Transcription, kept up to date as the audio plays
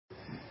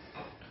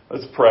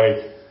Let's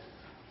pray.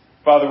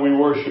 Father, we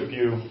worship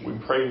you. We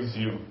praise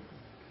you.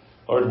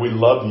 Lord, we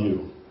love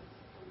you.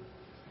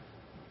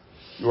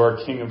 You are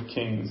King of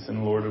kings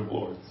and Lord of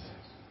lords.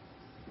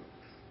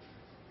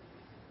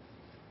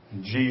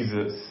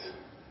 Jesus,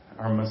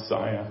 our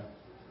Messiah,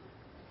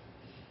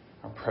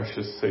 our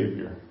precious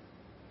Savior.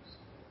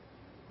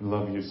 We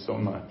love you so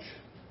much.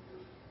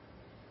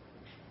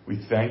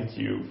 We thank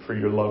you for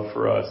your love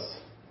for us.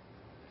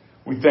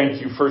 We thank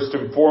you first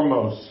and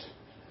foremost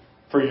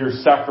for your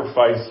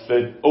sacrifice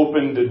that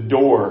opened a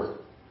door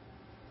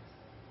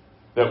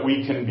that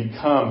we can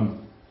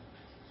become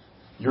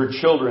your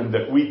children,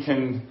 that we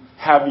can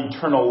have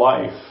eternal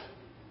life.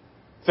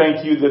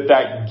 Thank you that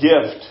that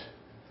gift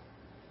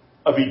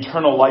of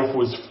eternal life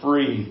was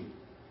free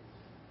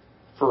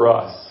for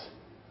us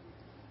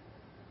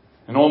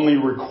and only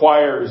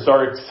requires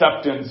our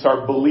acceptance,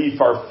 our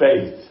belief, our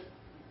faith.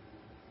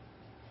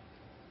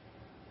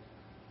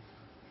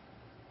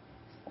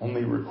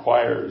 Only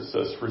requires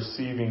us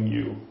receiving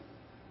you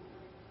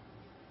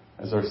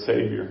as our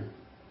Savior.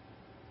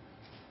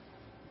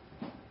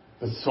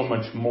 But so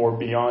much more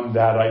beyond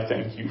that, I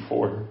thank you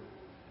for.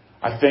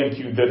 I thank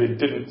you that it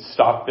didn't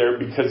stop there,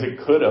 because it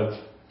could have.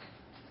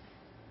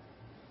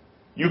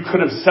 You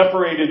could have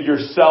separated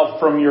yourself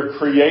from your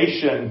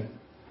creation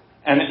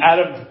and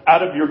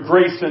out of your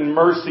grace and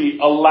mercy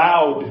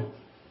allowed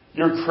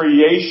your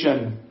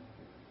creation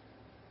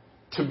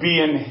to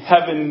be in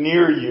heaven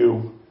near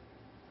you,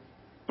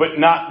 but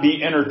not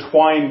be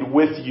intertwined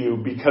with you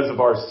because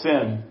of our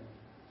sin.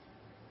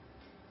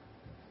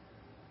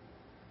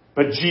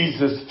 But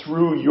Jesus,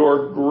 through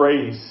your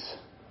grace,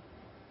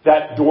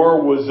 that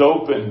door was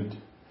opened,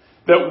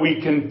 that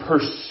we can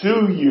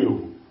pursue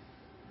you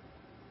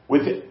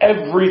with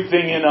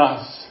everything in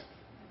us.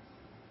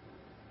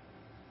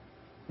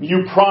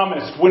 You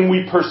promised when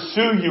we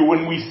pursue you,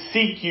 when we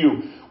seek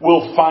you,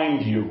 we'll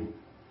find you.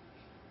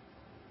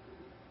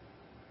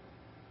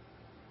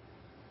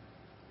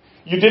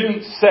 You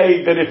didn't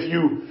say that if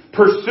you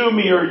pursue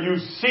me or you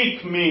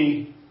seek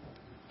me,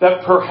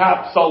 that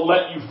perhaps I'll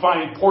let you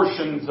find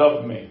portions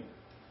of me.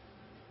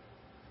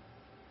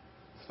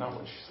 That's not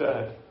what you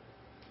said.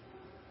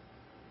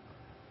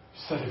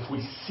 You said if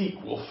we seek,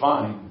 we'll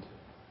find.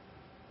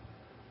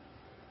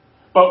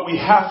 But we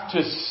have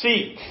to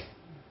seek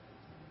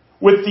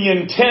with the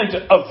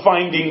intent of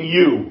finding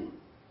you.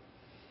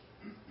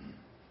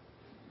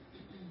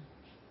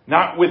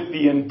 Not with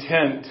the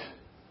intent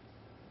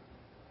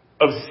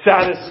of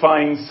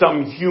satisfying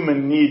some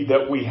human need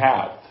that we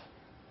have.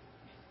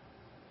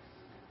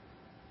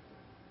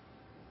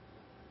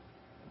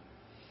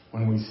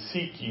 When we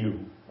seek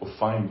you, we'll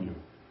find you.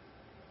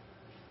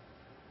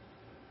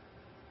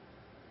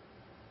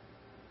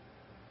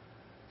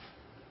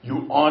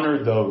 You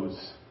honor those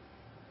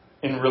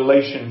in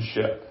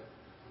relationship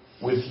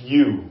with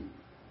you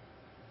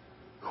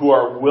who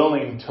are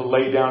willing to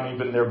lay down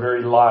even their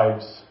very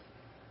lives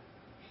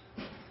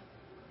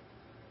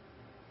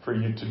for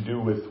you to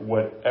do with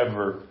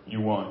whatever you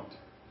want.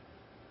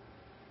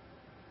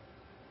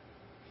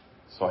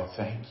 So I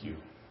thank you.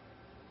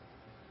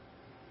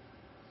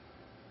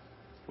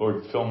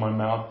 Lord, fill my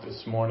mouth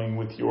this morning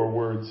with your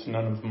words,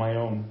 none of my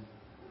own.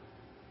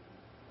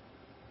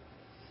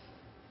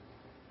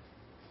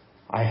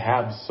 I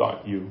have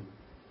sought you.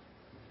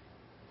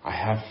 I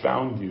have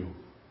found you,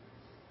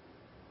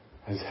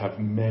 as have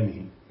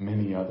many,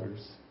 many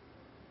others.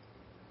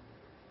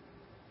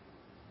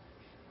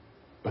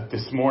 But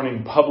this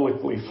morning,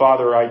 publicly,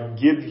 Father, I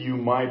give you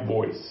my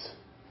voice.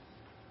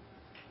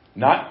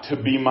 Not to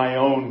be my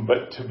own,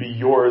 but to be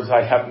yours.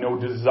 I have no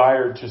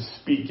desire to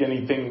speak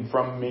anything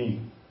from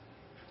me.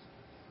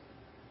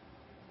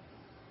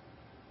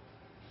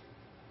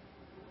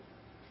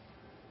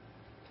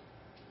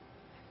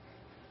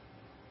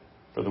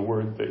 For the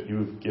word that you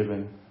have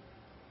given,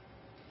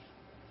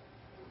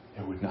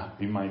 it would not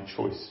be my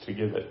choice to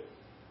give it.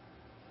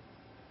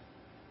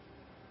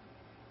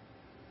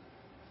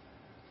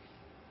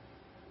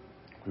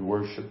 We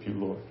worship you,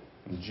 Lord.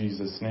 In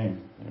Jesus'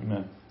 name,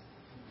 amen.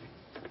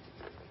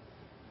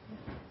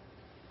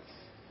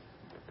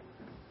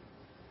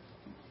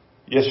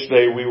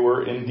 Yesterday we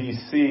were in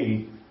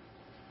D.C.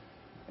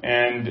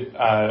 and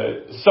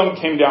some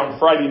came down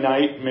Friday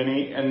night,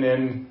 many, and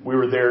then we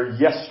were there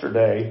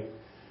yesterday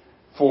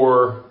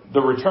for the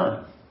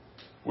Return,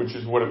 which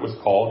is what it was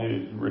called,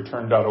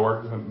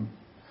 return.org.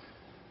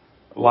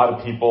 A lot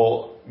of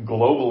people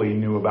globally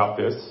knew about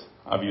this,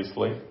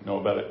 obviously,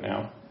 know about it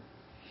now.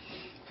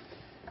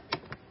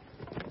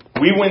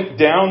 We went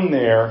down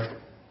there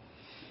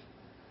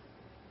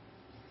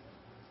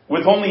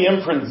with only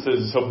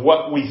inferences of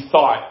what we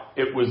thought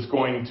it was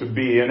going to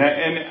be.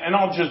 And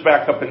I'll just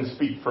back up and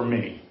speak for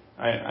me.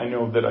 I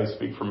know that I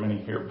speak for many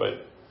here,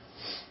 but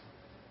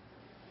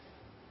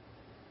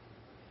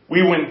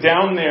we went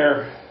down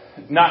there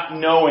not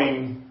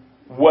knowing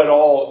what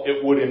all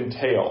it would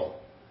entail,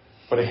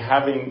 but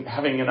having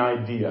an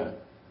idea.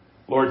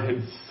 Lord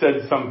had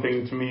said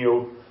something to me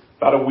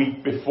about a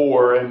week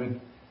before, and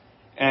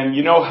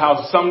you know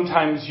how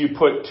sometimes you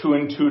put two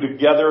and two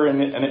together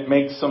and it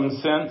makes some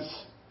sense?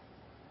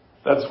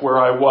 That's where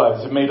I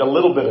was. It made a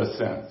little bit of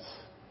sense,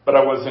 but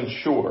I wasn't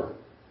sure.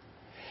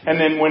 And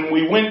then when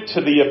we went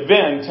to the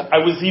event, I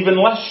was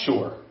even less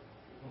sure.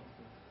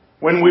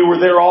 When we were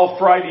there all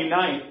Friday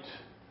night,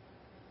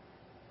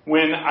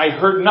 when I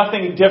heard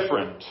nothing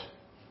different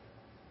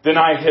than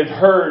I had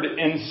heard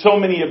in so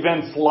many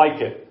events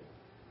like it.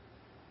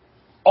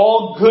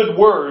 All good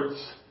words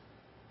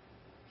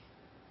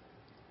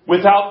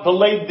without the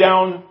laid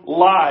down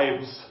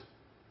lives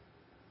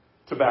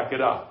to back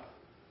it up.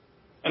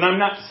 And I'm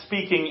not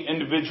speaking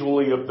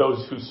individually of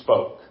those who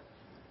spoke.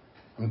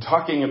 I'm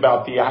talking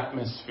about the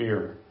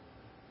atmosphere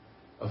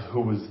of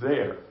who was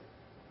there.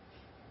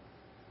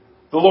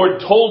 The Lord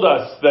told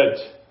us that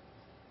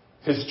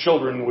His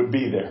children would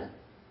be there.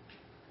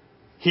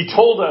 He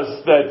told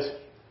us that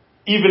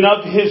even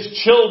of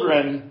His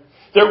children,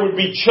 there would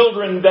be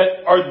children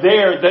that are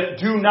there that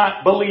do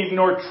not believe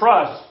nor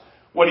trust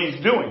what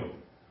He's doing.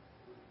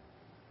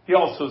 He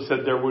also said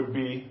there would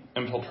be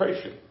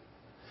infiltration.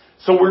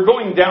 So we're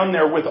going down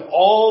there with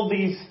all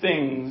these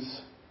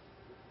things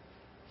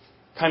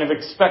kind of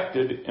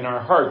expected in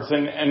our hearts.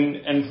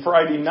 And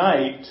Friday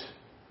night,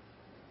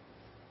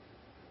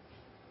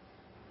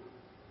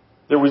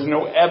 there was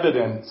no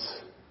evidence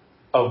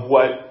of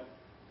what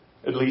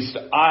at least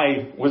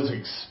I was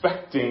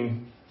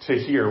expecting to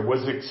hear,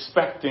 was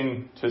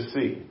expecting to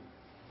see.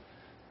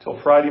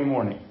 Till Saturday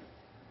morning.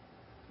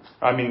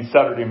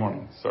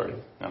 Sorry,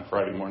 not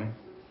Friday morning.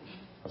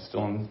 I was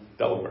still in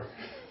Delaware.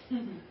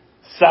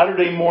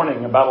 Saturday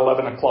morning, about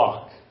 11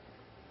 o'clock,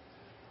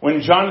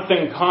 when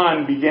Jonathan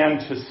Cahn began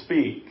to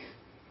speak,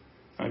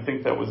 I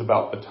think that was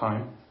about the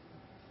time,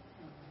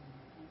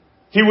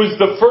 he was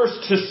the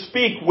first to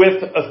speak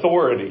with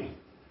authority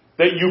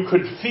that you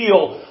could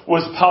feel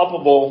was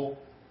palpable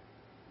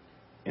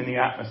in the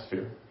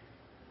atmosphere.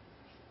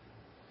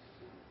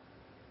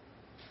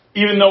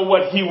 Even though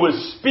what he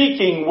was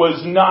speaking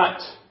was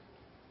not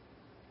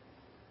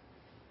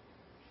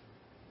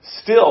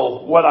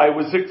still what I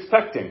was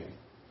expecting.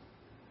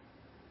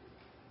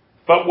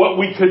 But what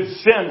we could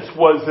sense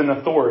was an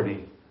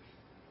authority.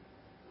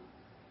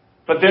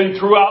 But then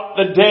throughout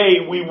the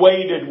day, we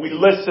waited, we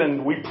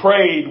listened, we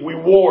prayed, we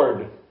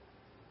warred.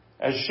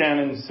 As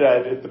Shannon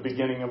said at the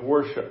beginning of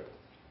worship,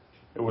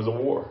 it was a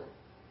war.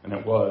 And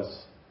it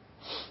was.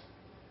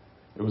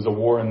 It was a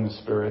war in the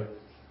Spirit.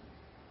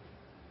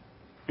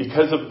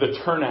 Because of the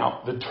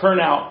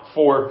turnout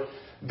for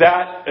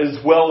that as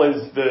well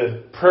as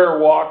the prayer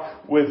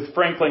walk with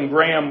Franklin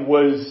Graham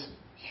was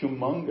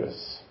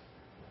humongous.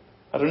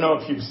 I don't know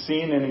if you've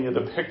seen any of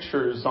the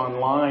pictures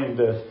online,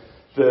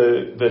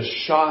 the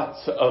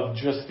shots of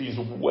just these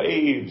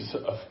waves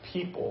of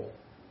people.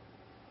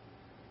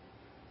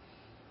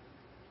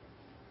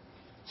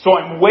 So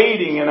I'm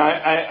waiting and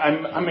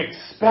I'm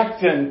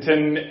expectant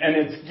and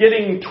it's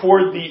getting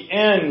toward the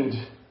end.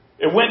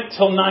 It went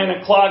till 9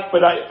 o'clock,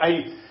 but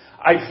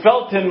I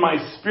felt in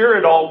my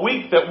spirit all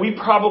week that we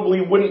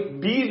probably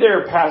wouldn't be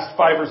there past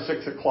 5 or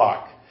 6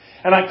 o'clock.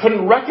 And I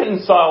couldn't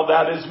reconcile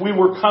that as we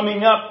were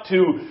coming up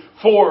to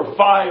 4 or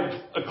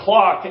 5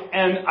 o'clock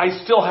and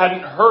I still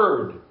hadn't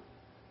heard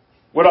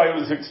what I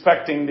was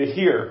expecting to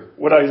hear,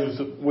 what I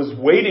was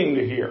waiting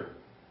to hear.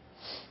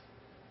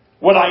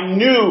 What I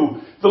knew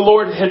the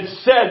Lord had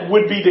said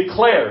would be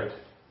declared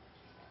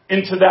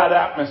into that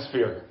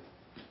atmosphere.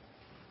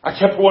 I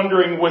kept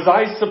wondering, was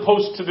I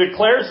supposed to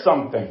declare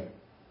something?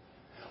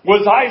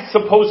 Was I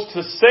supposed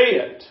to say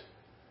it?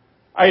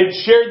 I had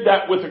shared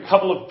that with a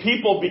couple of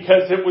people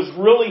because it was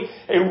really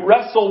a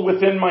wrestle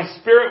within my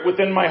spirit,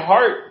 within my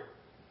heart.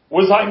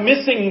 Was I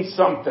missing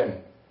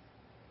something?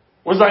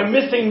 Was I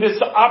missing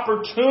this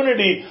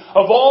opportunity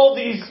of all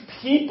these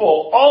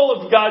people, all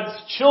of God's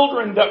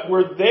children that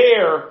were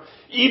there,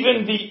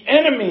 even the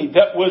enemy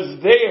that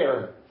was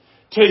there,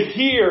 to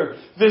hear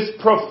this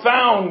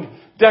profound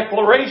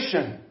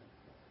declaration?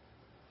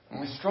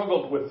 And I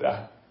struggled with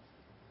that.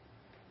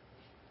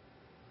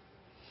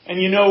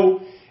 And you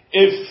know,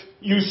 if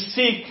you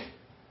seek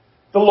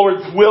the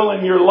Lord's will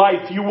in your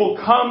life, you will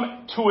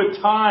come to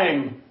a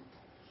time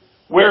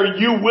where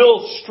you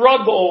will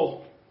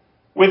struggle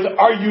with,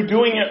 are you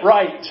doing it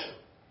right?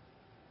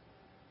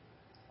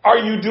 Are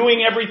you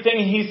doing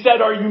everything He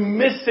said? Are you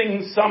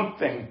missing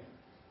something?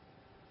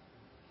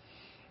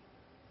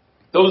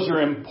 Those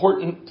are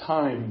important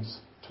times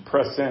to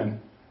press in.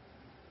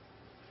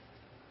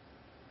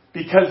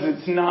 Because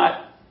it's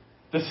not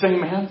the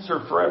same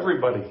answer for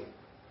everybody.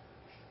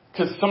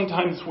 Because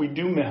sometimes we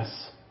do miss.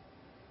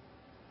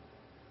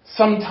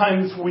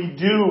 Sometimes we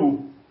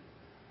do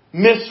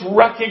miss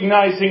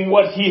recognizing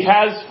what He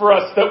has for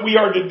us that we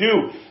are to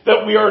do,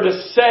 that we are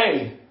to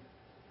say,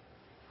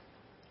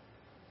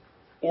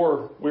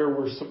 or where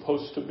we're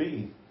supposed to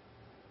be.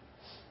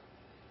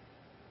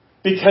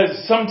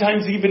 Because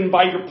sometimes even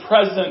by your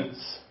presence,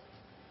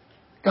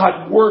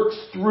 God works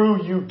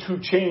through you to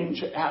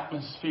change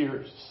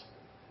atmospheres.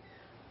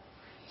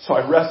 So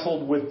I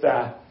wrestled with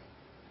that.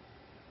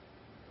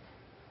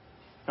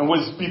 And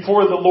was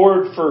before the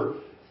Lord for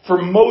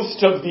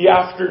most of the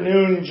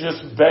afternoon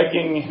just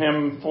begging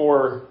Him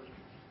for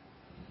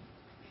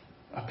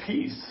a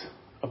peace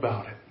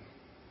about it.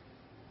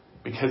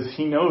 Because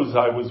He knows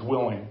I was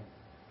willing.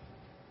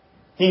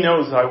 He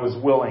knows I was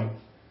willing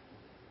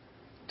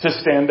to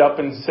stand up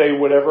and say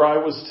whatever I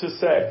was to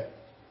say.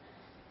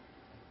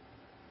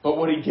 But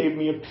what He gave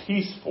me a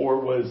peace for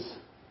was,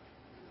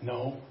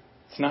 no,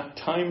 it's not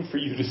time for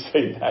you to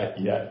say that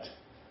yet.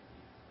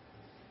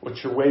 What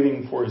you're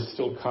waiting for is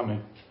still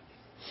coming.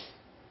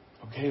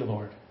 Okay,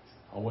 Lord,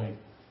 I'll wait.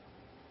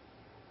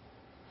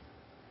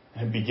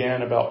 And it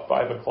began about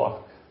 5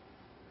 o'clock.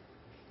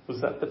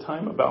 Was that the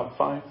time? About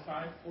 5?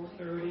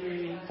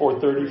 4:30.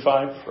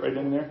 4:35, right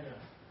in there.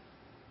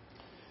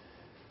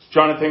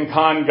 Jonathan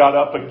Cahn got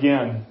up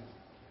again.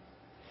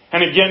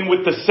 And again,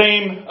 with the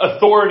same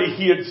authority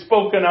he had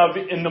spoken of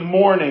in the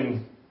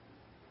morning,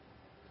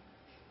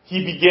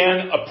 he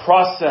began a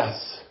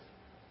process.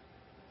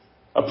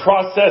 A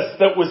process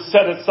that was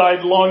set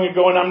aside long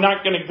ago, and I'm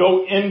not going to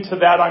go into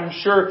that. I'm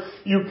sure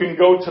you can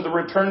go to the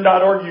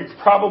return.org. You could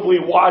probably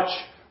watch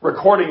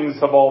recordings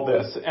of all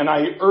this. And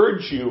I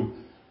urge you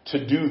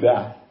to do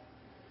that.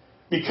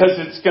 Because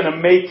it's going to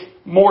make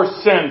more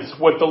sense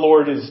what the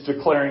Lord is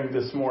declaring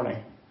this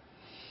morning.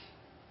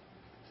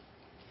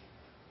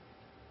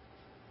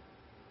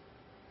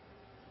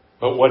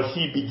 But what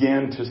he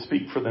began to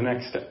speak for the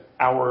next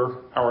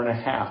hour, hour and a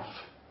half,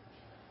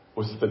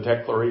 was the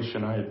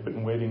declaration I had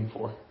been waiting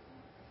for.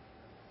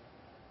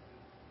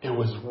 It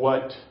was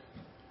what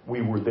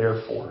we were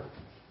there for.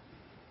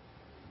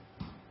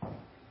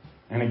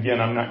 And again,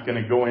 I'm not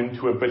going to go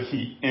into it, but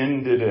he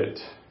ended it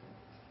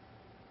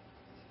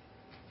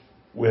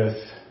with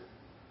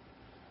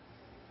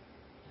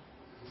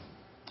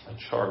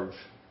a charge,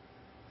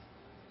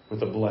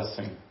 with a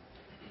blessing.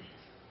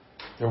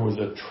 There was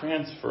a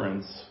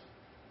transference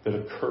that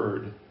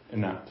occurred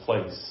in that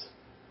place.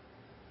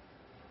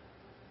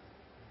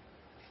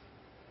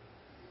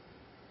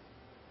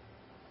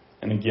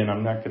 And again,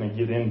 I'm not going to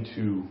get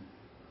into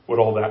what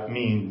all that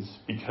means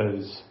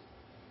because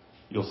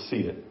you'll see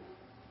it.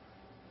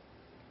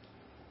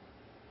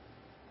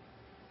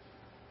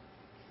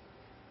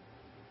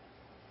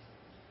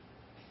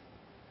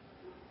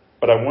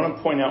 But I want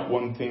to point out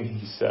one thing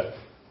he said.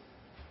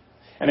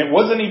 And it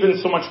wasn't even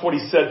so much what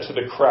he said to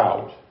the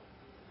crowd.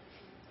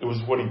 It was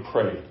what he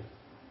prayed.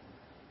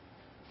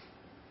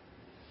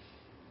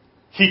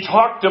 He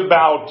talked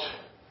about,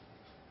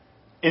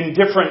 in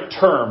different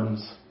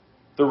terms,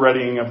 the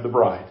readying of the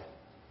bride.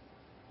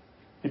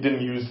 He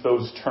didn't use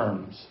those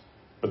terms,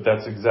 but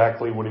that's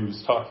exactly what he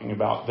was talking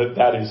about,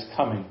 that is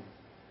coming.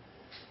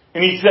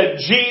 And he said,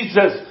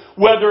 Jesus,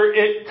 whether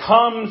it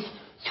comes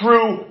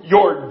through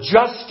your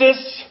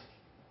justice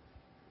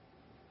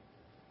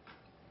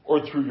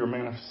or through your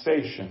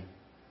manifestation,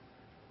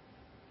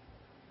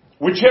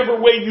 whichever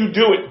way you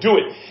do it, do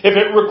it. If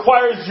it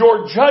requires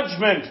your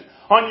judgment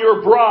on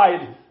your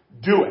bride,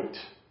 do it.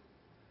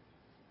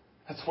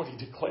 That's what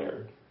he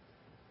declared.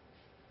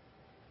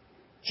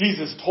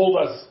 Jesus told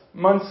us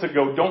months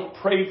ago, don't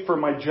pray for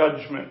my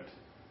judgment,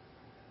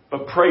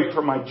 but pray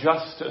for my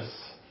justice.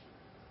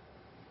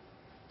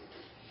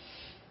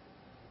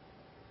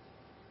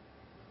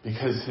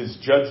 Because his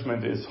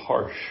judgment is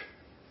harsh.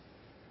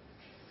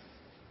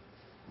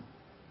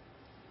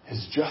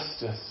 His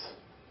justice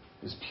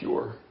is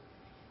pure.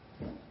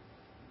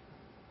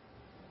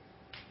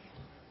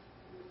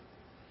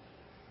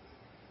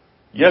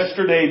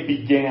 Yesterday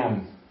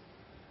began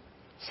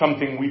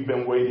something we've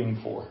been waiting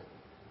for.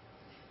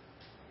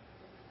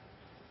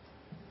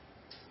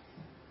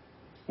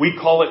 We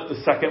call it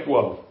the second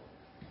woe.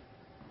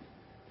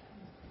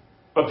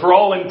 But for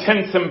all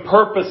intents and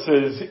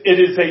purposes, it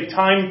is a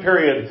time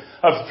period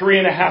of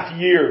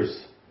 3.5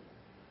 years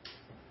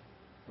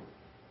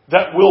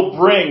that will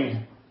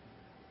bring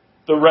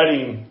the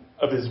readying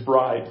of his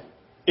bride.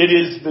 It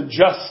is the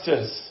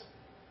justice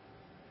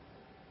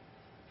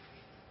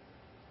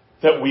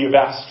that we have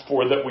asked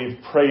for, that we've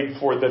prayed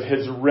for, that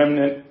his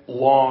remnant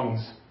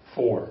longs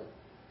for.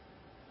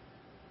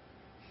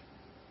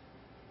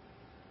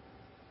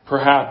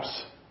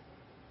 Perhaps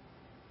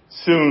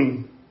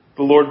soon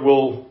the Lord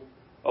will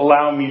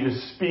allow me to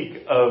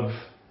speak of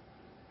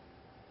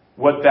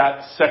what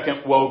that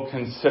second woe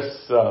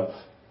consists of.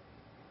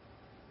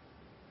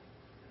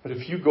 But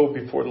if you go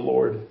before the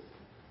Lord,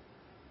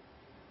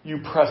 you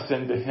press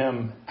into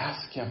him,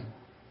 ask him.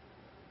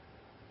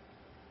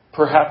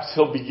 Perhaps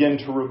he'll begin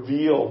to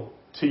reveal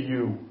to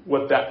you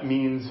what that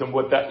means and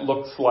what that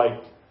looks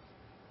like.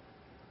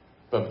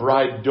 But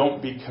bride,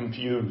 don't be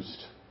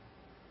confused.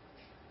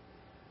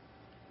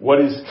 What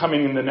is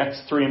coming in the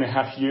next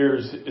 3.5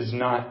 years is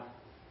not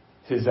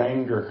his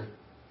anger.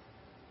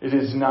 It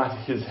is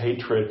not his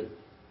hatred.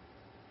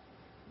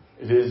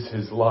 It is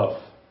his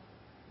love.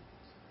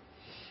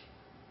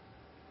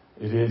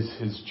 It is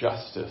his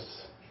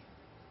justice.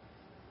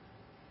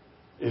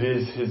 It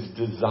is his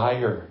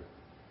desire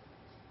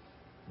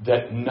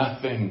that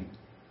nothing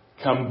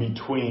come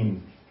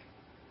between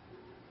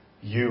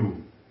you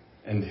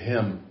and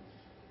him.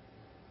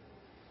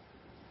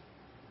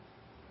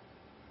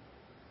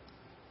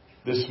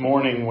 This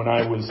morning when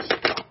I was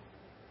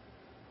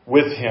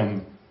with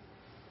him,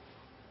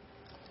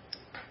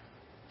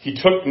 he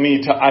took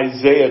me to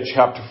Isaiah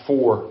chapter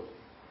 4.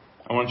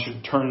 I want you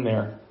to turn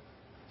there.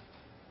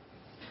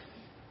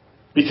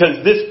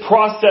 Because this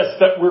process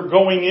that we're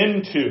going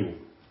into,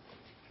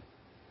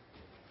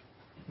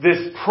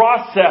 this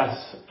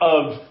process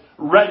of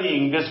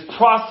readying, this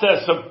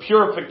process of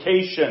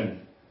purification,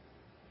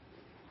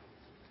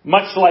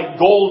 much like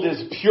gold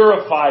is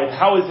purified,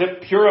 how is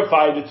it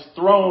purified? It's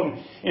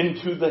thrown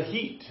into the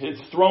heat.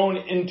 It's thrown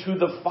into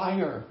the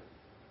fire.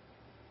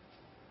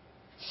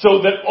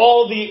 So that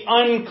all the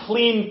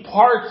unclean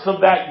parts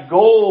of that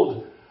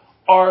gold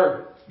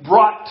are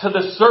brought to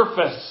the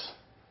surface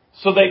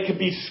so they could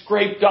be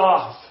scraped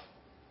off.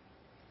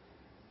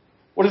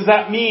 What does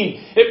that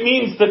mean? It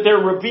means that they're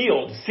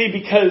revealed. See,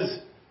 because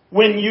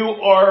when you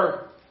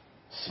are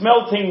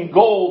smelting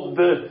gold,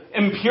 the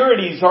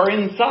impurities are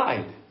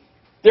inside.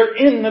 They're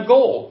in the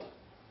gold.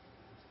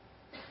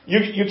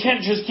 You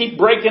can't just keep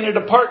breaking it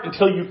apart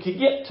until you can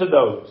get to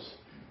those.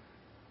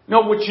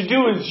 No, what you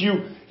do is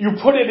you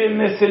put it in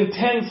this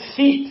intense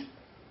heat.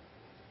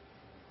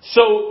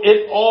 So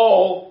it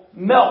all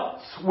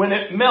melts. When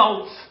it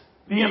melts,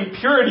 the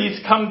impurities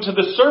come to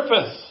the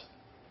surface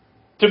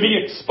to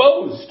be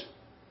exposed.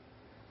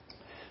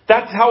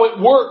 That's how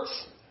it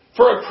works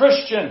for a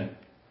Christian.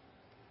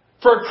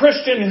 For a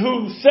Christian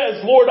who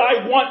says, Lord,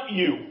 I want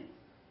you.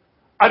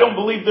 I don't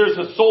believe there's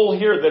a soul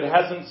here that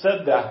hasn't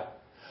said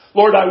that.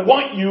 Lord, I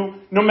want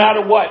you no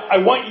matter what. I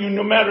want you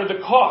no matter the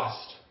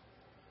cost.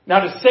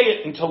 Now, to say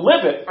it and to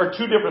live it are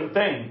two different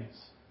things.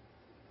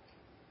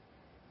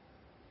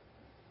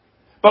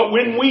 But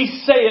when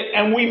we say it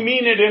and we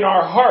mean it in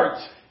our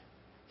hearts,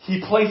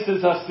 He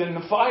places us in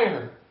the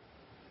fire.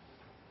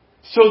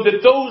 So that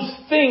those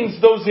things,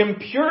 those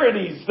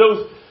impurities,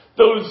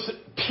 those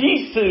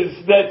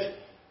pieces that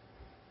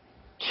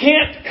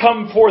can't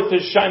come forth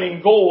as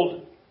shining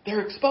gold,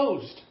 they're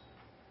exposed.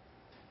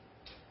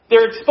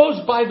 They're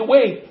exposed, by the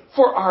way,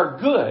 for our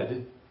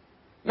good,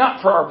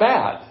 not for our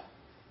bad.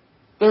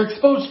 They're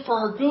exposed for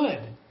our good.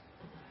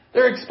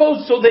 They're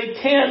exposed so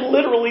they can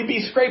literally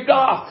be scraped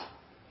off,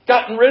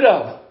 gotten rid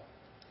of.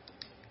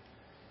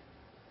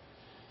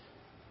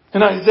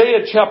 In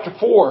Isaiah chapter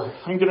 4,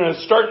 I'm going to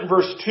start in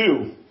verse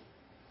 2.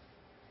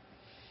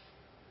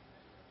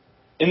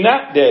 In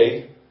that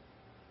day,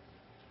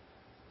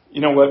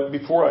 you know what,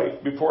 before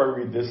I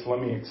read this,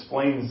 let me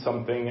explain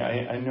something.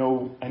 I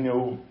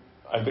know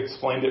I've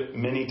explained it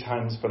many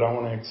times, but I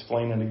want to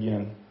explain it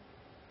again.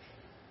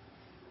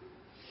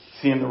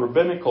 See, in the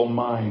rabbinical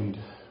mind,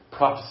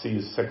 prophecy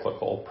is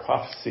cyclical.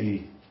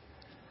 Prophecy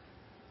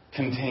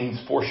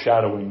contains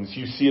foreshadowings.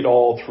 You see it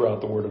all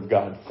throughout the Word of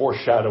God.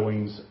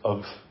 Foreshadowings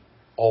of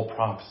all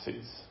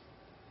prophecies.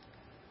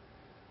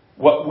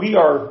 What we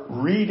are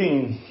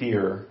reading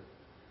here,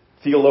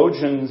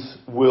 theologians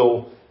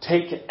will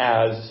take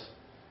as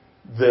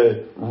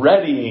the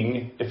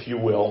readying, if you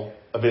will,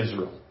 of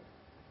Israel.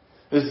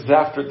 This is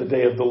after the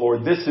day of the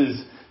Lord. This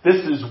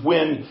is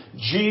when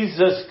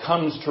Jesus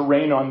comes to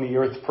reign on the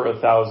earth for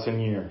 1,000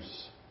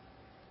 years.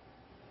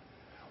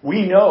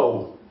 We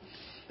know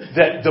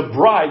that the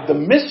bride, the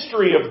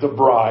mystery of the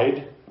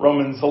bride,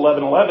 Romans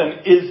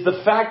 11:11, is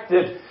the fact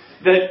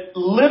that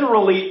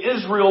literally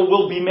Israel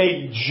will be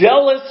made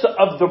jealous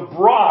of the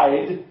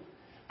bride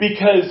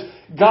because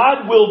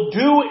God will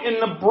do in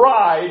the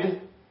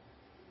bride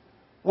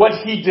what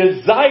He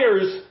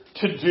desires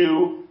to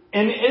do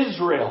in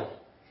Israel.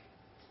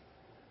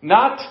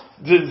 Not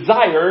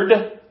desired,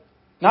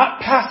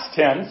 not past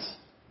tense,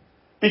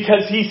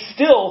 because He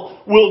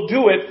still will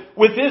do it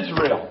with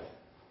Israel.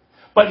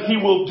 But He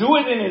will do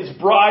it in His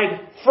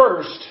bride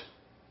first,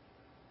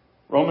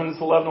 Romans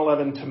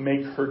 11:11, to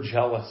make her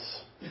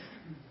jealous.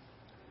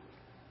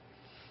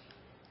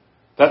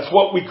 That's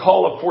what we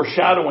call a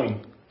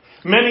foreshadowing.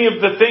 Many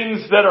of the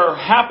things that are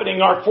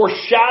happening are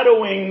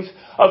foreshadowings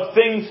of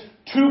things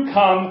to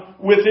come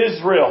with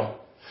Israel.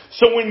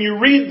 So when you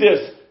read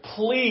this,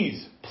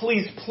 please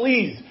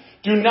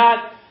do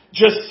not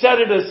just set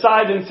it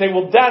aside and say,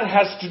 well, that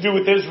has to do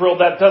with Israel.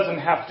 That doesn't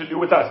have to do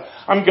with us.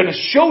 I'm going to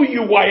show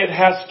you why it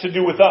has to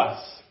do with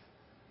us.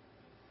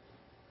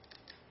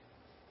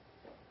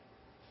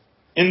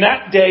 In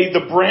that day,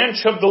 the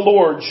branch of the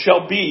Lord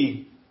shall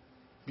be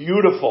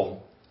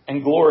beautiful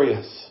and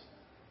glorious.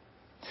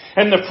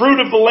 And the fruit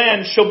of the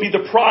land shall be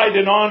the pride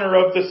and honor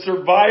of the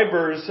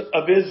survivors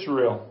of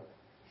Israel.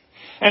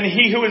 And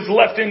he who is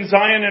left in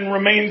Zion and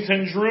remains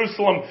in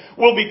Jerusalem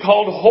will be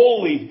called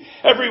holy,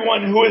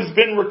 everyone who has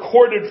been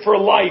recorded for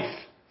life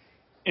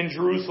in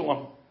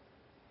Jerusalem.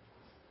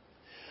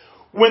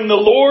 When the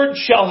Lord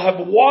shall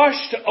have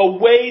washed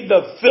away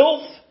the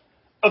filth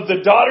of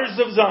the daughters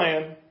of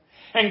Zion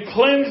and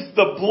cleansed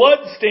the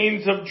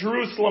bloodstains of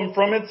Jerusalem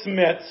from its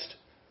midst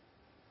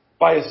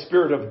by a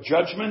spirit of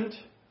judgment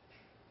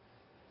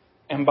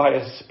and by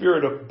a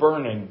spirit of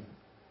burning.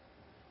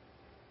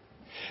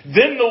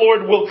 Then the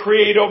Lord will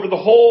create over the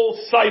whole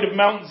site of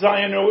Mount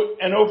Zion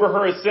and over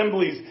her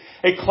assemblies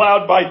a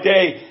cloud by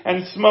day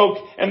and smoke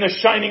and the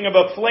shining of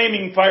a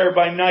flaming fire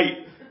by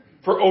night.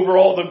 For over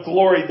all the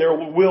glory there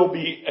will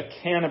be a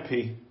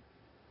canopy.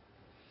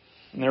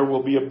 And there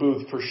will be a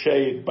booth for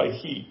shade by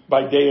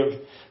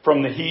day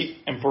from the heat,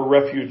 and for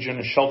refuge and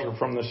a shelter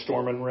from the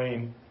storm and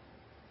rain.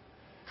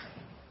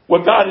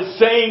 What God is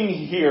saying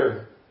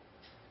here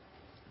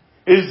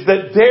is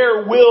that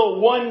there will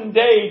one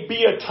day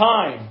be a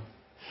time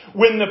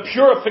when the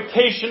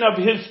purification of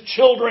His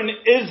children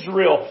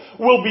Israel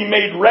will be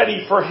made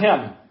ready for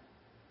Him.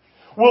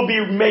 Will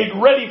be made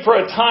ready for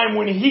a time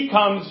when He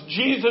comes,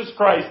 Jesus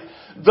Christ,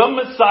 the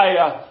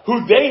Messiah,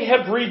 who they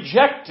have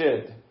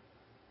rejected,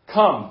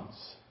 comes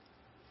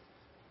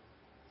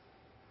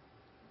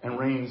and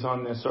reigns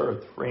on this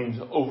earth,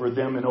 reigns over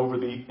them and over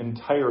the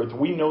entire earth.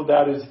 We know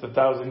that is the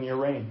 1,000-year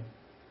reign.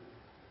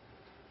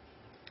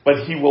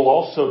 But He will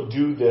also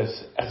do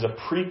this as a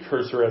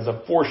precursor, as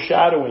a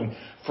foreshadowing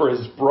for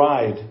His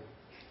bride.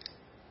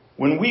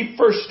 When we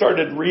first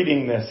started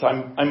reading this,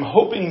 I'm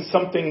hoping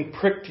something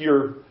pricked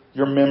your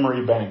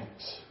memory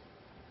banks,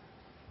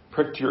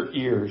 pricked your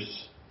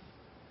ears.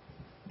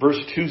 Verse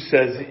 2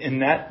 says, in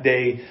that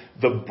day,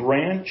 the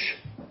branch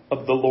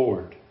of the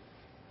Lord.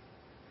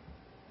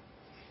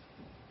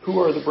 Who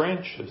are the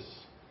branches?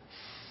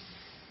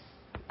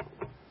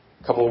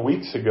 A couple of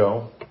weeks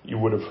ago, you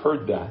would have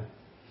heard that.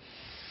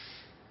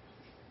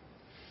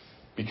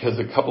 Because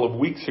a couple of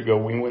weeks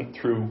ago, we went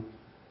through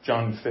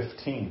John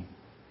 15.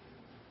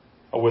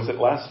 Or was it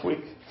last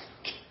week?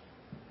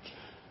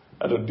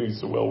 I don't do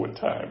so well with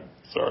time.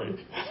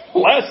 Sorry.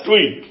 Last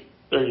week.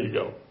 There you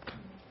go.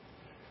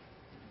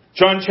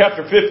 John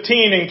chapter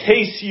 15, in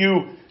case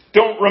you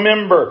don't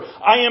remember.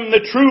 I am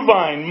the true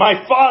vine.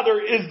 My Father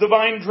is the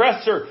vine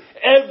dresser.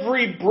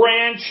 Every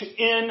branch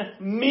in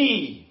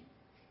me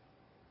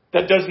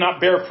that does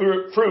not bear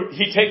fruit,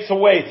 He takes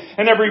away.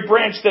 And every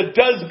branch that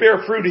does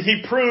bear fruit,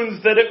 He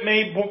prunes that it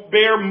may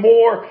bear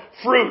more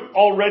fruit.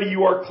 Already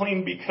you are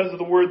clean because of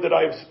the word that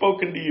I have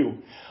spoken to you.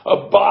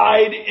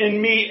 Abide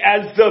in me,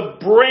 as the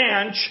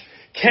branch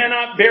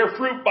cannot bear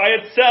fruit by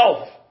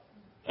itself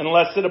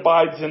unless it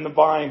abides in the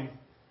vine.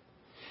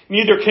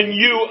 Neither can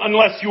you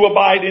unless you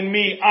abide in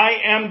me. I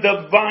am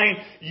the vine.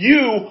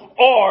 You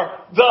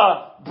are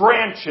the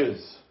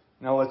branches.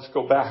 Now let's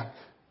go back.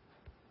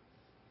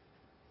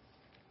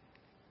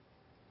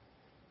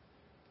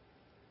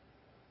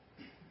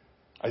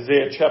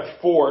 Isaiah chapter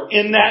 4.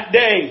 In that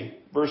day,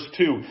 verse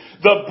 2,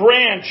 the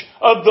branch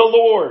of the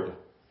Lord.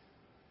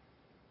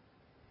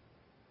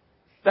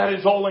 That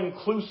is all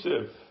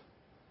inclusive.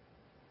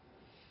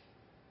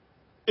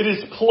 It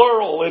is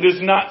plural. It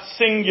is not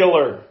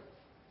singular.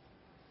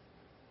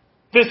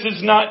 This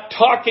is not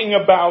talking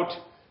about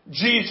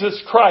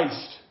Jesus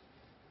Christ.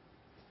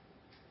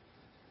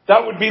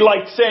 That would be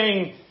like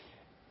saying,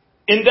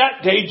 in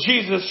that day,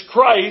 Jesus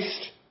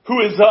Christ,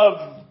 who is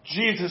of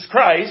Jesus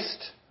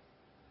Christ,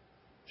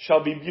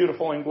 shall be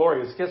beautiful and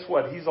glorious. Guess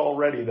what? He's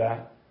already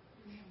that.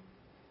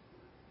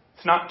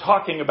 It's not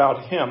talking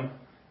about Him.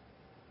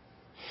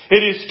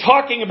 It is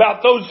talking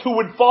about those who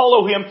would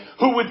follow Him,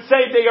 who would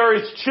say they are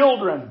His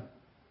children,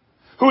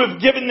 who have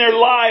given their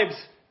lives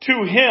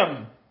to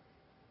Him.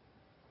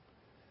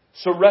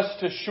 So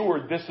rest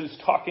assured, this is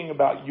talking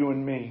about you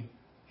and me.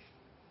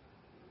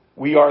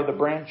 We are the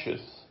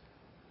branches.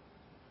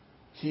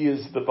 He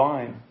is the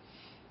vine.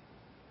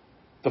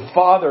 The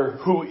Father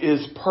who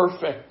is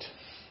perfect,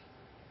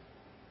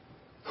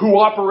 who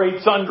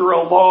operates under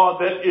a law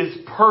that is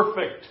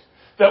perfect,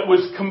 that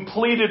was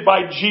completed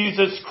by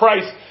Jesus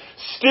Christ,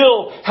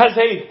 still has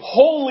a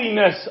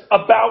holiness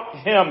about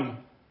Him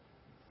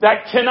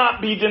that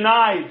cannot be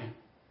denied.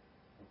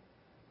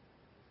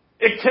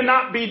 It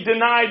cannot be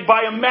denied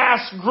by a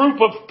mass group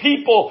of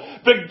people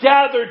that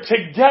gather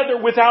together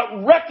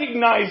without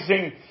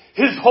recognizing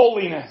His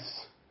holiness.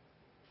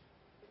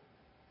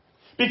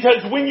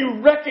 Because when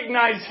you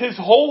recognize His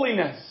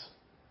holiness,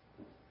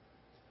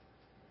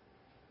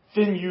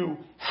 then you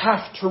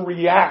have to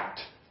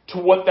react to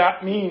what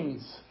that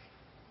means.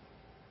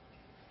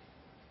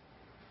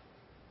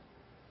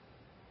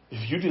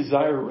 If you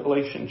desire a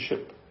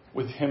relationship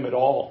with Him at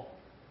all,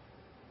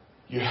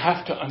 you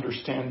have to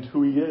understand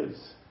who He is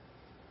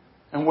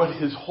and what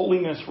His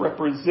holiness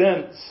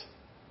represents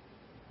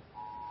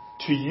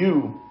to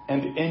you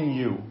and in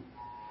you.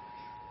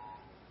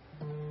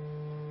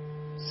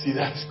 See,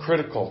 that's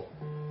critical.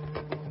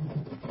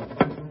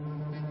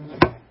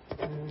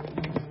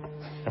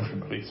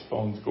 Everybody's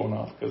phone's going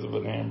off because of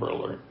an Amber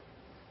Alert.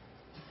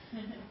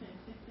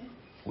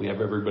 We have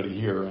everybody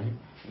here, right?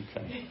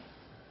 Okay.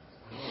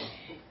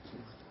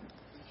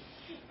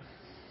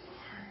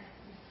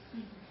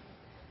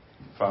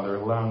 Father,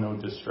 allow no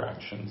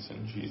distractions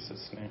in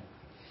Jesus' name.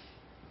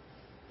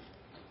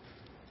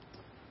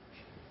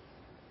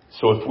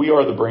 So if we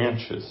are the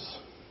branches,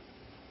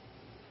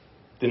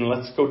 then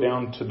let's go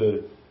down to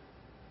the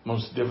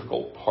most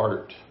difficult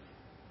part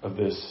of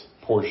this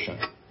portion.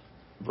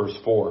 Verse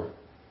 4.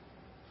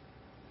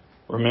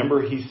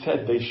 Remember, He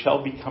said they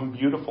shall become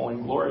beautiful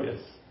and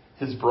glorious.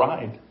 His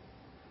bride.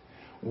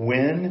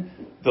 When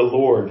the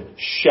Lord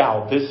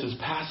shall, this is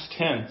past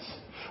tense,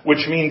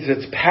 which means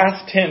it's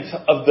past tense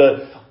of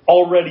the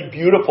already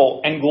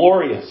beautiful and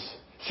glorious.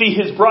 See,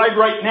 His bride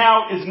right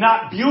now is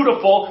not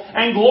beautiful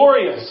and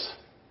glorious.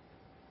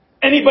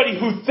 Anybody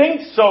who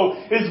thinks so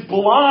is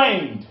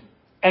blind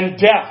and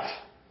deaf.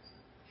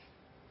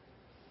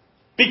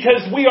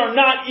 Because we are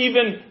not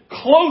even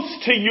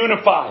close to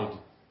unified.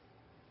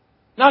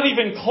 Not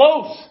even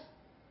close.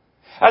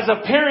 As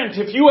a parent,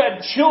 if you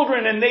had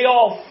children and they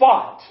all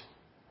fought,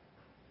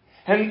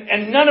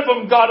 and none of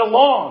them got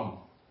along,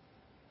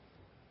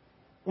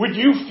 would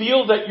you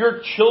feel that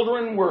your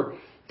children were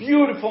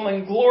beautiful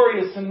and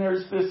glorious and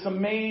there's this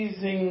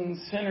amazing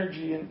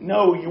synergy? And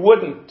no, you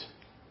wouldn't.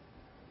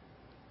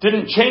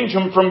 Didn't change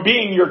them from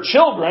being your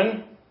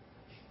children,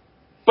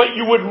 but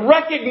you would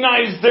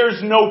recognize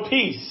there's no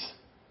peace.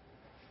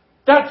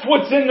 That's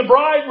what's in the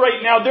bride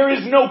right now. There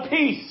is no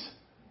peace.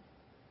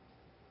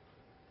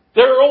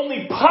 There are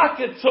only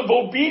pockets of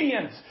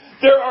obedience.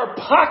 There are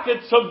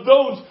pockets of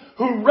those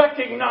who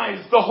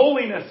recognize the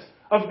holiness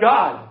of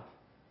God,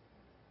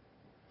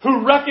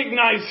 who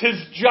recognize His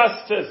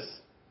justice,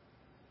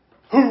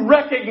 who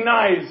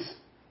recognize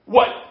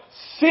what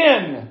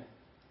sin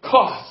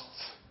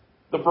costs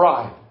the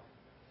bride,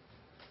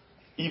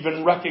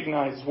 even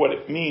recognize what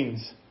it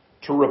means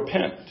to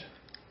repent.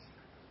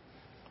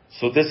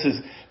 So this is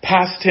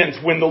past tense,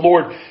 when the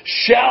Lord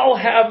shall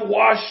have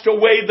washed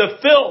away the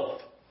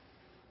filth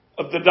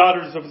of the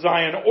daughters of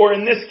Zion, or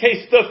in this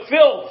case, the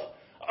filth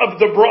of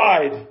the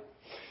bride.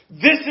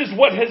 This is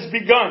what has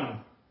begun,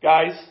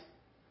 guys.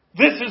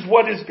 This is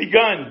what has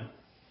begun.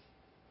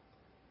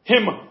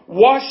 Him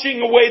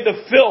washing away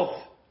the filth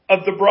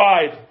of the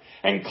bride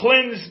and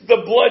cleanse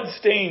the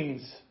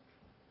bloodstains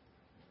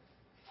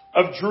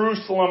of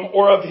Jerusalem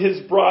or of His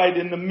bride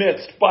in the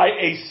midst by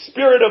a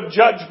spirit of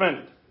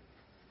judgment.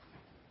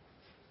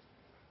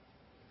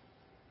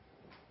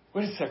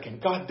 Wait a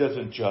second. God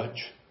doesn't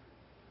judge.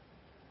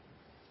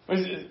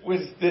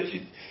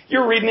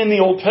 You're reading in the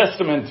Old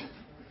Testament.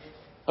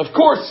 Of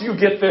course you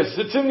get this.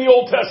 It's in the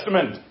Old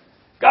Testament.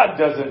 God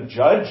doesn't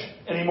judge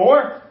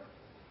anymore.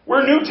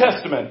 We're New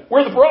Testament.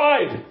 We're the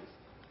bride.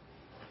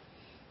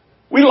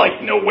 We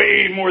know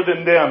way more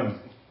than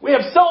them. We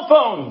have cell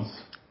phones.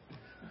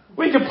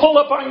 We can pull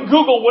up on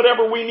Google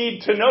whatever we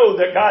need to know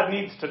that God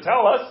needs to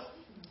tell us.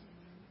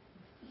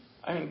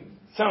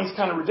 Sounds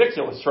kind of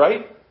ridiculous,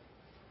 right?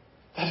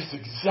 That is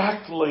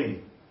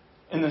exactly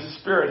in the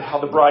Spirit how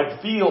the bride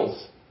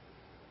feels.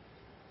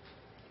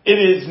 It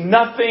is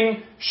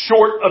nothing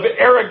short of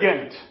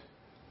arrogant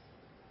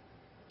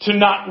to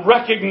not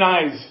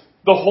recognize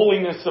the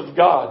holiness of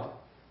God.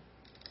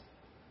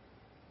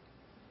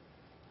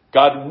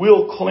 God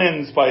will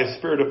cleanse by a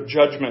spirit of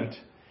judgment.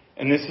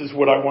 And this is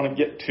what I want to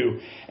get to.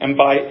 And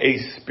by a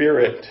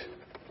spirit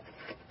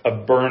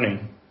of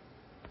burning.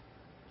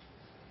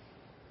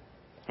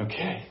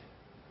 Okay.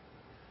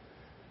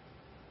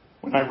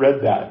 When I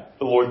read that,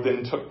 the Lord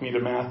then took me to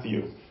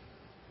Matthew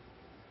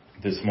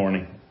this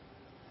morning.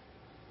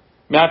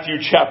 Matthew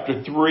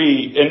chapter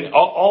 3. And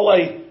all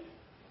I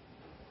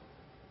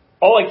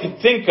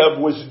could think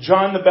of was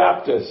John the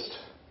Baptist.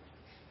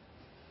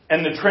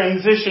 And the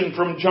transition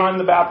from John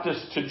the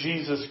Baptist to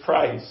Jesus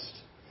Christ.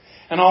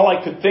 And all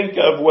I could think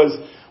of was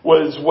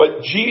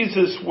what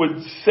Jesus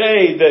would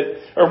say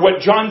or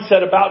what John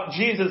said about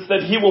Jesus,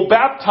 that He will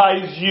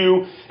baptize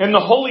you in the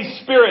Holy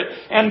Spirit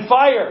and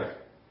fire.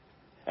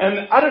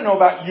 And I don't know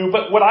about you,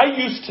 but what I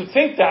used to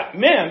think that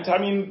meant,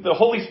 the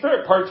Holy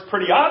Spirit part's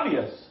pretty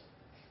obvious.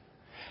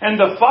 And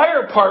the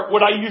fire part,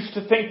 what I used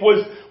to think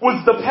was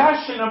the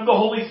passion of the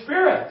Holy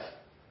Spirit.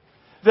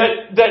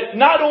 That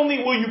not only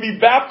will you be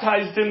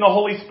baptized in the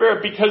Holy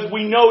Spirit, because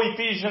we know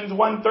Ephesians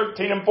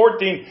 1:13 and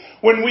 14,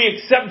 when we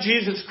accept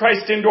Jesus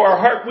Christ into our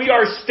heart, we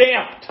are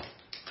stamped.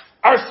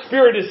 Our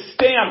spirit is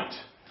stamped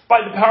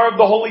by the power of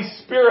the Holy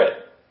Spirit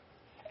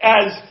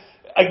as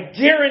a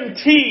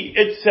guarantee,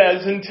 it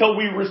says, until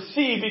we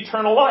receive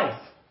eternal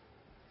life.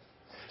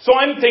 So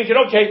I'm thinking,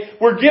 okay,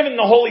 we're given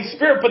the Holy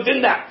Spirit, but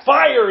then that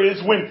fire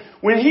is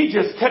when He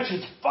just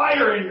catches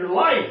fire in your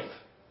life.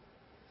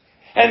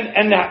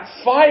 And that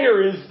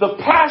fire is the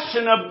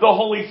passion of the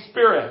Holy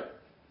Spirit.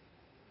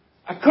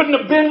 I couldn't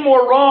have been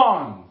more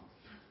wrong.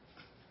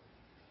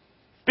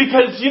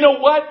 Because you know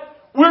what?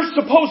 We're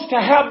supposed to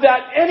have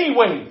that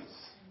anyways.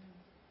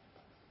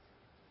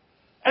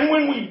 And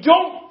when we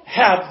don't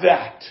have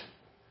that,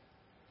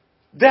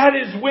 that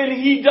is when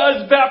He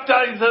does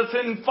baptize us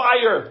in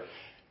fire.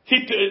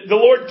 The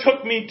Lord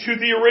took me to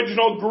the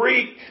original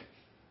Greek.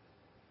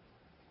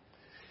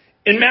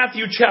 In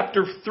Matthew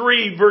chapter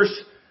 3, verse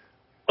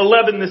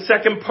 11, the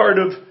second part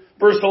of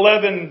verse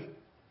 11,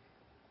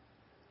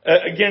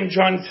 again,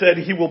 John said,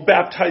 He will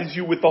baptize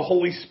you with the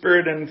Holy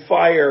Spirit and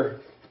fire.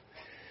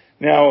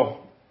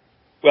 Now,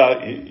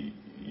 well,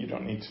 you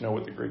don't need to know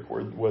what the Greek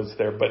word was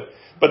there, but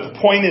the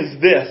point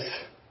is this.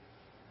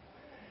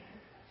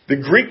 The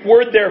Greek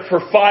word there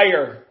for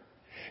fire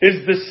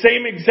is the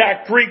same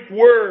exact Greek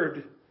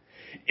word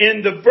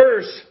in the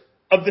verse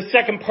of the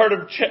second part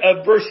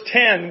of verse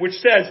 10, which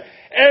says,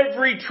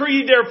 every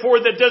tree, therefore,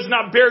 that does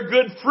not bear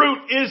good fruit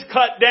is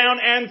cut down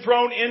and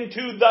thrown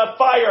into the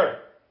fire.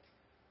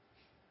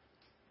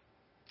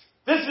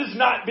 This is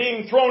not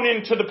being thrown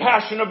into the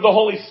passion of the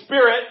Holy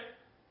Spirit.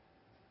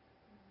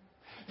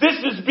 This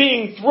This is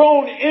being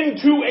thrown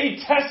into a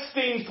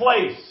testing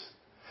place.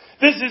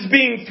 This is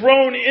being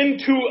thrown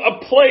into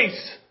a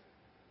place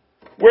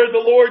where the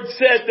Lord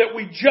said that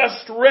we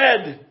just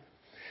read,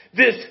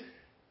 this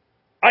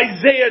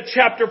Isaiah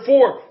chapter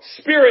 4,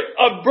 spirit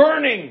of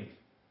burning.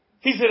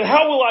 He said,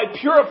 how will I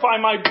purify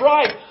my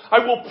bride? I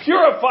will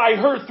purify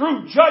her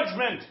through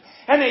judgment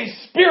and a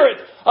spirit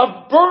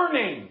of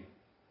burning.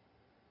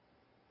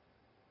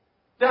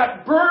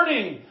 That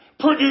burning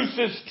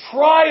produces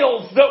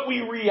trials that we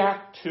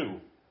react to.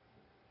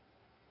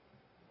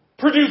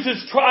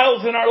 Produces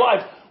trials in our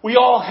lives. We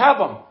all have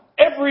them.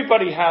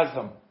 Everybody has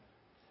them.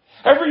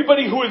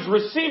 Everybody who has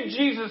received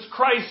Jesus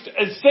Christ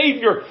as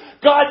Savior,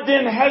 God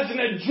then has an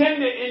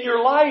agenda in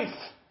your life.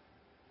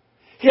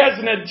 He has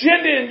an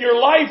agenda in your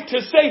life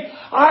to say,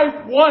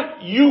 I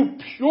want you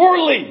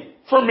purely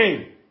for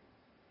me.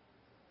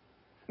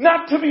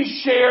 Not to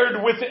be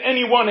shared with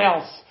anyone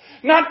else.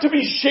 Not to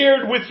be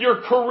shared with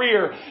your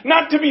career.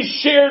 Not to be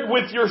shared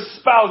with your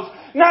spouse.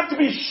 Not to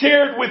be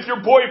shared with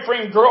your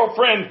boyfriend,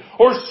 girlfriend,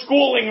 or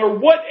schooling, or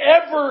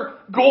whatever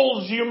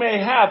goals you may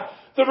have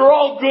that are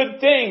all good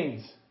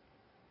things.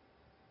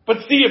 But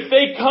see, if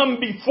they come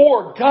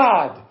before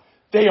God,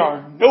 they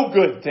are no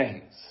good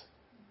things.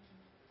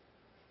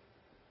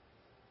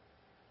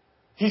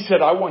 He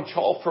said, I want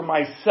y'all for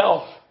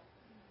myself.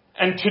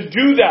 And to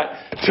do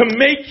that, to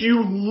make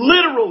you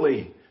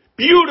literally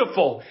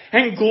beautiful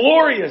and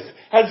glorious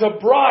as a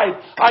bride,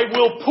 I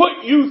will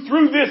put you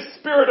through this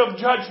spirit of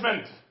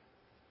judgment.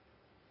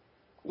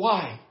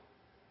 Why?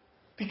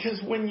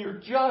 Because when you're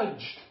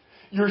judged,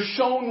 you're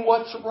shown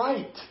what's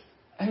right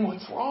and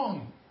what's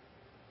wrong.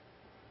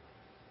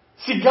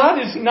 See, God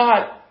is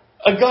not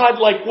a God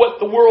like what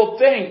the world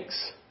thinks.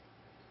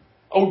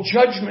 Oh,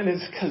 judgment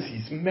is because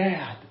He's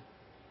mad.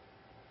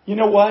 You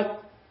know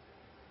what?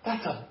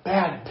 That's a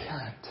bad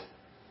parent.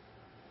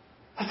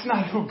 That's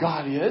not who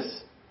God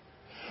is.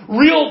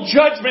 Real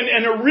judgment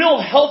and a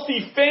real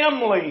healthy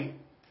family,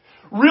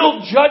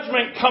 real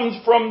judgment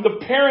comes from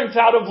the parents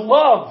out of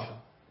love.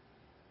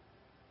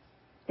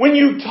 When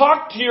you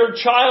talk to your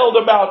child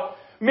about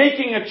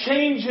making a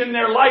change in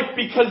their life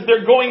because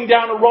they're going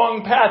down a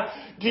wrong path,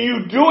 do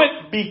you do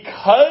it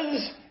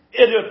because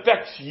it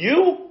affects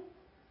you?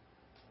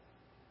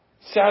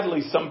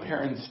 Sadly, some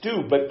parents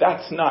do, but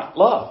that's not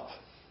love.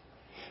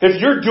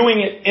 If you're doing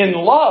it in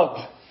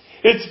love,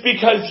 it's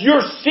because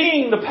you're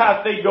seeing the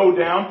path they go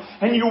down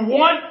and you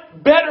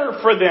want better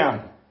for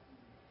them.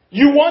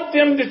 You want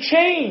them to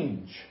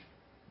change.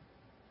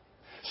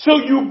 So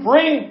you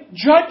bring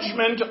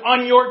judgment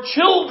on your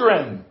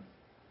children.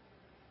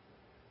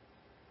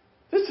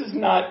 This is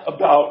not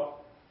about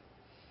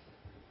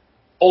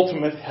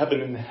ultimate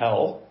heaven and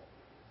hell.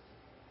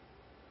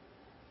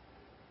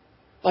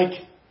 Like,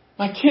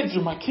 my kids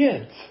are my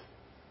kids.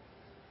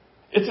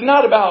 It's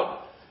not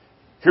about,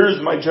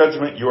 here's my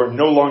judgment, you are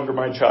no longer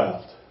my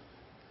child.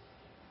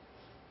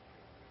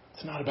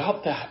 It's not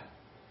about that.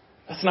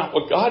 That's not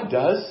what God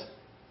does.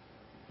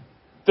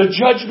 The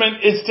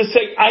judgment is to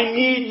say, I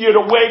need you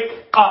to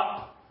wake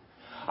up.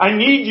 I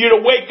need you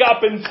to wake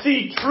up and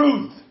see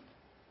truth.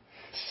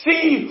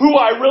 See who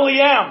I really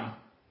am.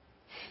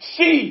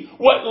 See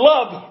what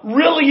love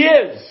really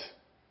is.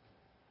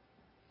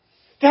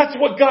 That's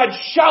what God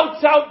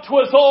shouts out to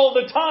us all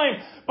the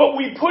time, but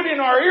we put in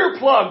our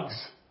earplugs.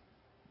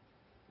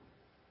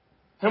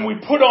 And we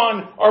put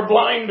on our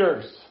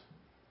blinders.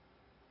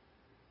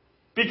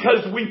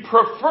 Because we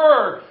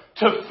prefer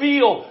to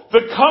feel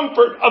the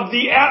comfort of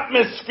the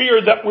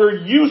atmosphere that we're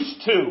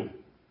used to.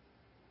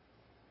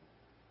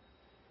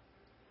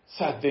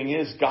 Sad thing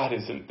is, God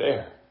isn't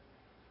there.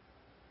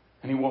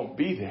 And He won't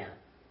be there.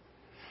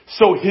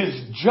 So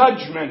His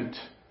judgment,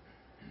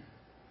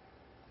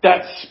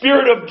 that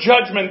spirit of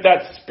judgment,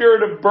 that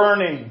spirit of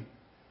burning,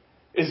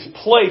 is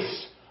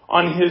placed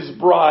on His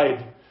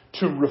bride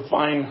to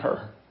refine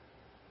her.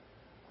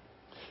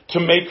 To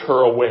make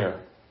her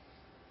aware.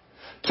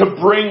 To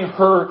bring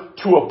her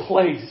to a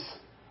place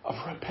of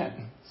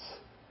repentance.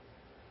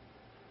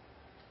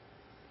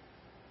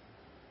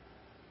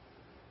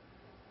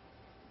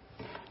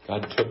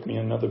 God took me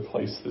another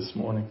place this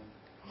morning.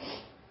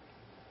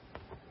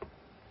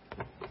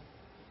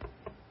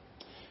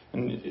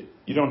 And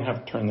you don't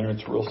have to turn there.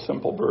 It's a real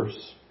simple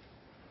verse.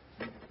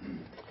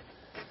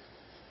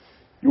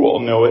 You all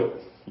know it.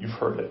 You've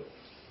heard it.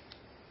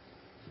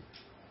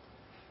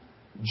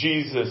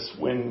 Jesus,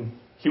 when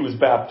He was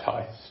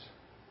baptized,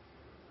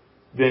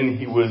 then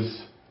He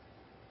was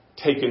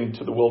taken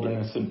to the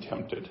wilderness and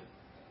tempted.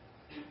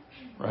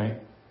 Right?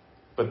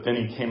 But then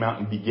He came out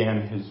and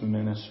began His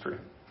ministry.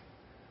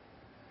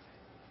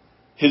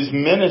 His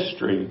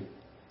ministry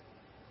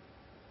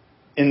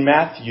in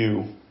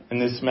Matthew,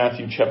 and this is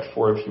Matthew chapter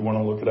 4, if you want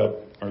to look it up,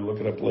 or look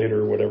it up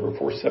later or whatever,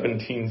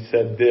 4:17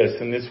 said this,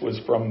 and this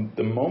was from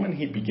the moment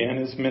He began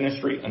His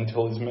ministry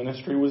until His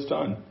ministry was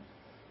done.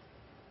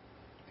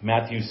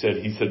 Matthew said,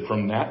 he said,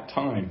 from that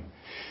time,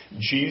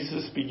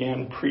 Jesus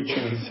began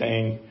preaching,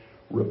 saying,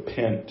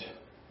 repent,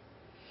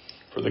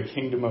 for the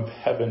kingdom of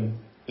heaven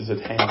is at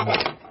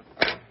hand.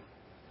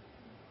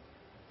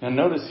 Now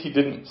notice he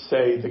didn't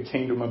say the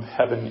kingdom of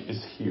heaven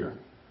is here.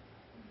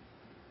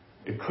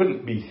 It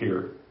couldn't be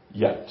here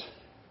yet.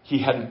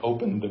 He hadn't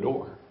opened the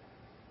door.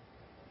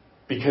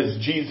 Because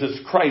Jesus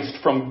Christ,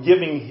 from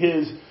giving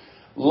his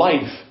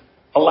life,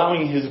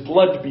 allowing his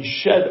blood to be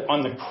shed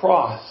on the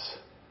cross,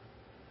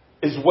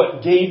 is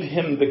what gave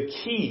him the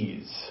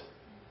keys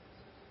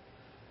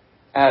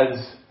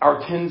as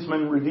our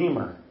kinsman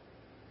redeemer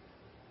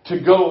to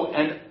go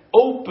and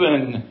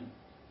open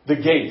the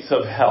gates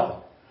of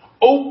hell.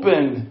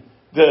 Open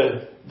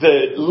the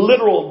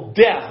literal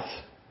death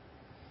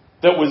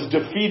that was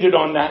defeated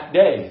on that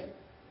day.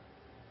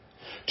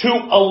 To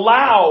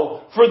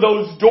allow for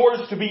those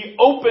doors to be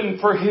open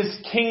for his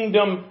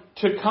kingdom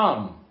to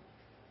come.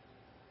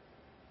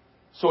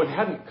 So it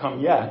hadn't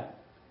come yet.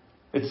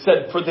 It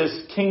said for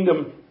this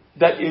kingdom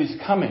that is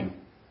coming.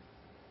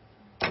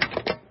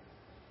 It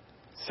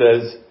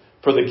says,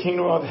 for the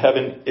kingdom of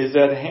heaven is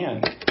at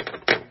hand.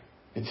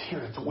 It's here,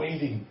 it's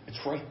waiting, it's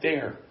right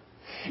there.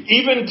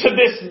 Even to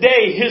this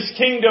day, his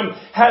kingdom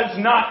has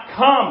not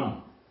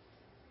come.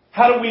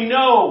 How do we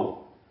know?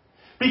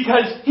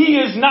 Because he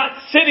is not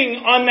sitting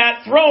on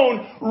that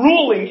throne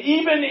ruling.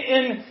 Even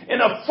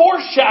in a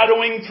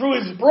foreshadowing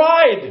through his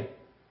bride,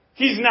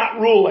 he's not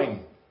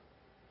ruling.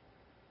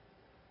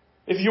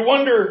 If you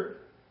wonder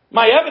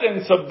my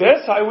evidence of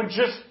this, I would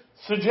just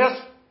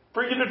suggest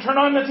for you to turn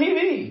on the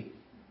TV.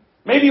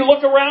 Maybe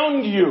look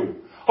around you.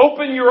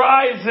 Open your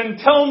eyes and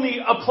tell me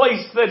a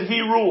place that he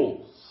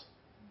rules.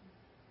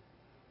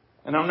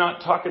 And I'm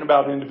not talking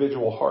about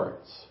individual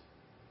hearts.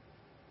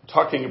 I'm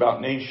talking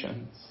about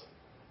nations.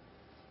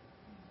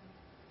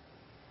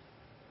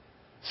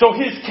 So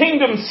his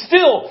kingdom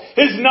still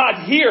is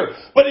not here,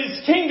 but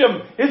his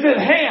kingdom is at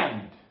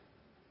hand.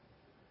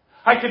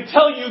 I can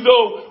tell you,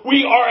 though,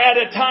 we are at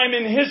a time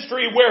in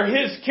history where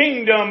his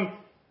kingdom,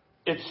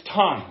 it's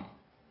time.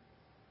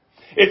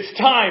 It's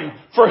time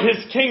for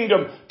his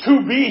kingdom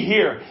to be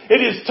here.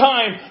 It is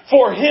time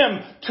for him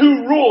to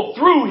rule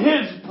through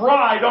his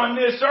bride on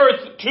this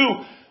earth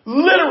to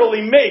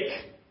literally make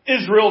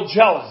Israel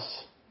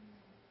jealous.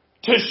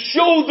 To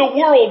show the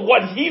world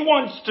what he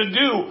wants to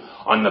do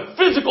on the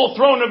physical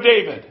throne of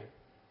David.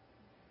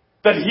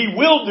 That he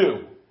will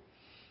do.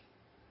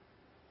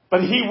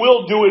 But he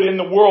will do it in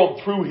the world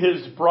through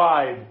his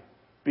bride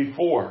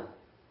before.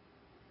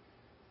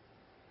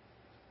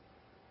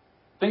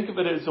 Think of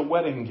it as a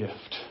wedding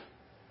gift.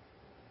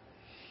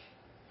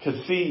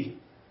 Because see,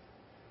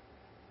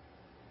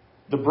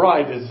 the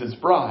bride is his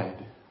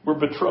bride. We're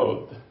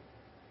betrothed.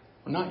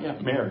 We're not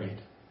yet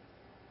married.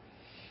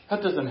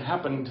 That doesn't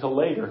happen until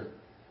later.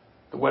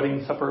 The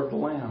wedding supper of the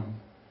Lamb.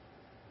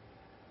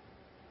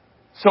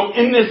 So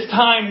in this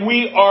time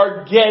we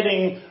are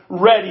getting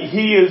ready.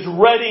 He is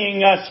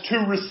readying us to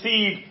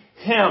receive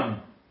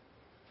him.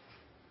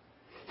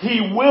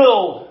 He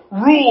will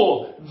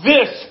rule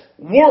this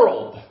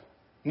world.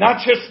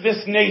 Not just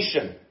this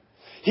nation.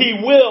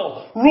 He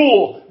will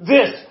rule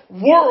this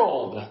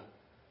world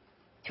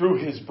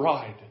through his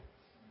bride.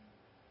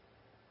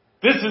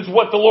 This is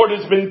what the Lord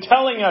has been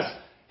telling us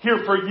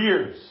here for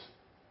years.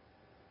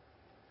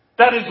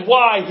 That is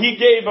why he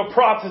gave a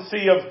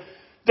prophecy of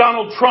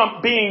Donald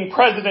Trump being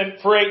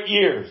president for 8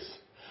 years.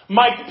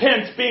 Mike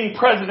Pence being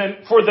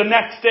president for the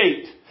next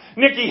 8.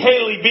 Nikki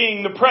Haley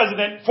being the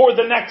president for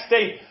the next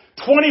 8.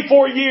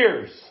 24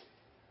 years.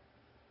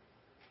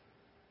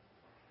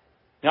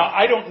 Now,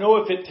 I don't know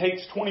if it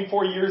takes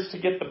 24 years to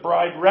get the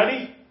bride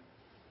ready,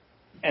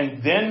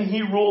 and then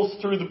he rules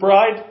through the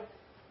bride.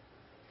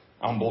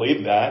 I don't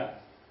believe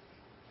that.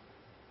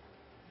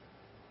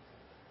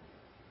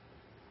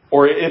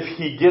 Or if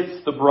he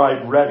gets the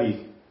bride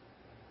ready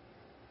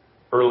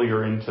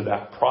earlier into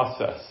that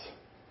process.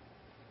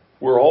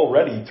 We're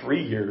already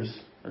 3 years,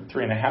 or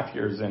 3.5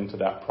 years into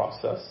that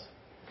process.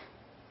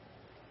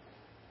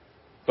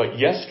 But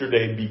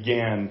yesterday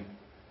began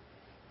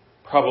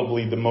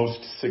probably the most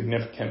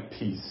significant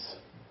piece.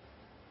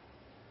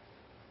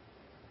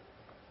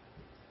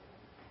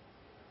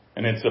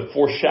 And it's a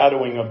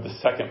foreshadowing of the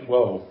second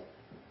woe.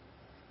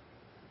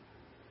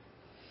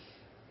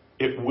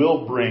 It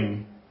will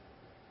bring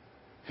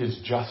his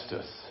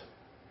justice.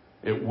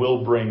 It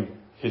will bring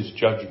his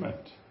judgment.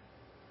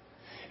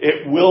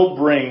 It will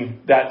bring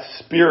that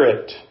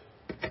spirit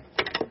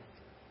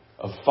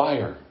of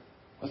fire.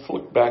 Let's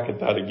look back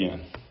at that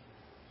again.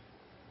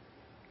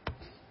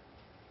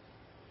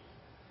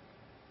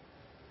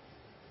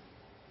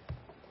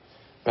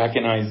 Back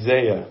in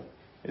Isaiah,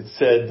 it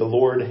said the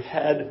Lord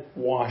had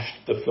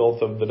washed the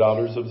filth of the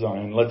daughters of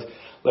Zion.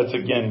 Let's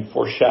again,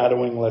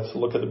 foreshadowing, let's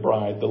look at the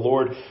bride. The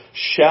Lord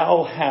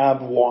shall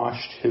have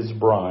washed his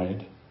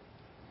bride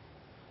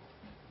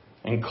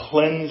and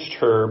cleansed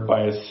her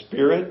by a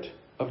spirit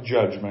of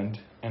judgment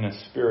and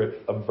a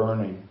spirit of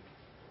burning.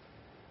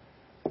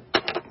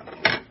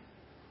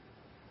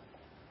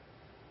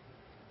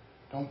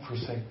 Don't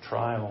forsake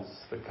trials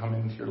that come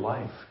into your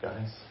life,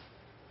 guys.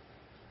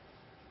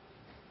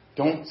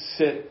 Don't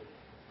sit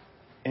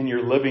in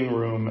your living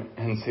room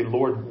and say,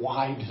 Lord,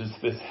 why does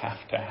this have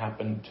to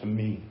happen to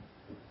me?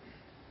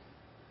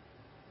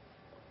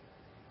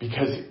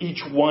 Because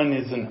each one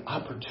is an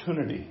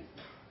opportunity.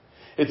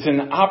 It's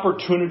an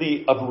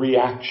opportunity of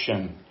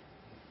reaction.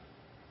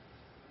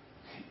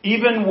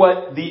 Even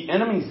what the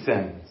enemy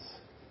sends,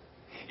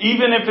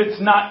 even if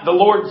it's not the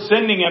Lord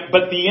sending it,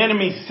 but the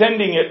enemy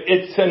sending it,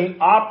 it's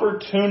an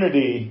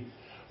opportunity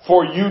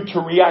for you to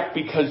react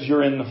because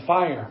you're in the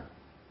fire.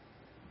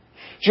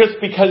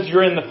 Just because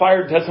you're in the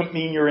fire doesn't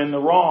mean you're in the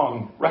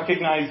wrong.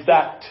 Recognize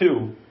that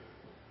too.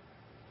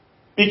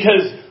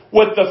 Because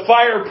what the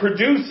fire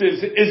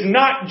produces is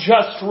not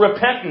just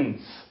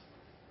repentance.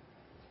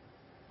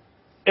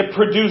 It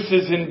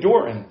produces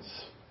endurance.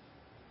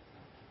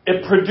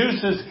 It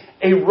produces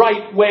a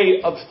right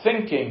way of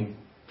thinking.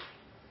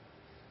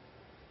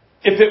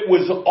 If it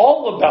was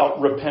all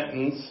about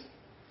repentance,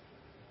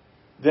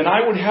 then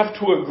I would have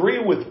to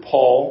agree with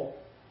Paul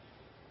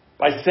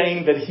by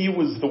saying that he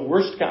was the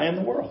worst guy in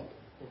the world.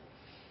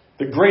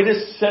 The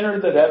greatest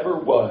sinner that ever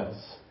was.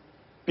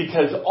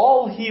 Because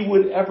all he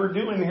would ever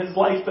do in his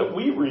life that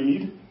we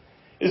read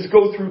is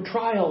go through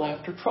trial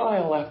after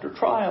trial after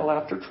trial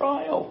after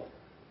trial.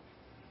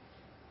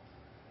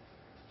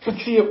 But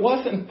see, it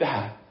wasn't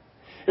that.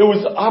 It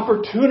was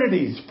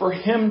opportunities for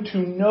him to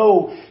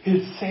know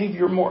his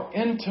Savior more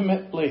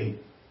intimately.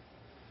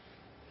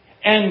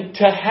 And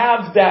to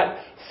have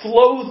that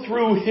flow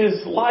through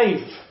his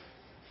life.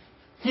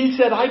 He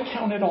said, I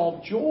count it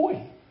all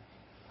joy.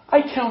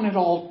 I count it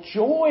all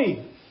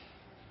joy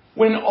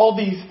when all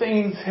these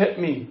things hit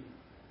me.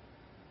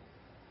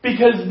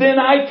 Because then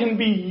I can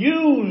be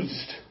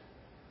used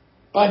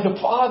by the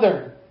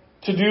Father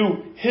to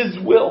do His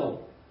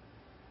will.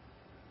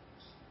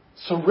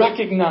 So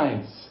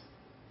recognize,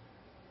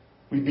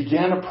 we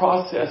began a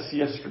process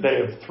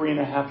yesterday of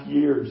 3.5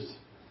 years.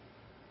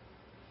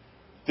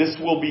 This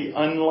will be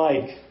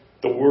unlike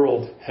the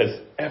world has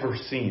ever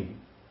seen.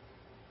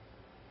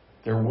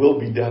 There will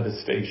be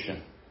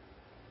devastation.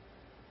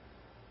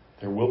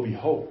 There will be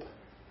hope.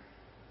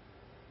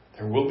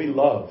 There will be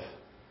love.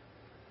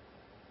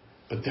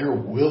 But there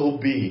will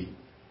be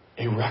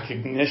a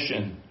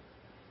recognition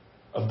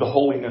of the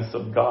holiness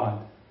of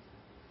God.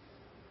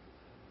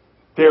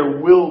 There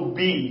will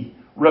be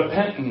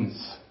repentance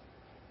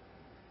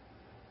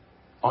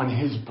on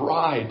His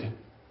bride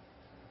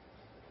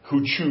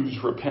who choose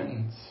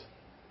repentance.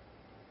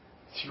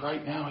 See,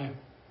 right now,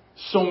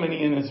 so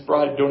many in His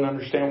bride don't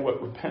understand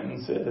what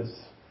repentance is.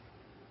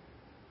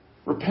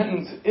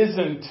 Repentance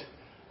isn't,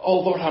 oh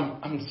Lord,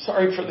 I'm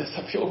sorry for this.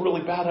 I feel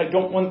really bad. I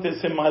don't want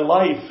this in my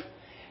life.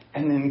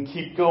 And then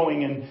keep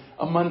going. And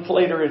a month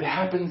later it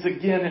happens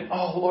again. And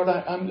oh Lord,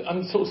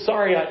 I'm so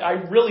sorry. I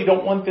really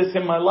don't want this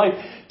in my life.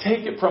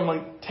 Take it from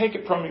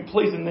me,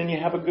 please. And then you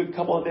have a good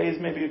couple of days,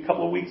 maybe a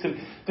couple of weeks, and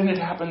then it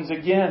happens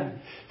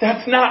again.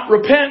 That's not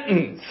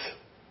repentance.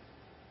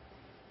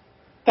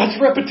 That's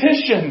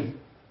repetition.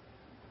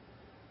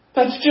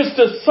 That's just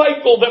a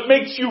cycle that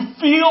makes you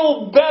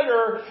feel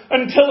better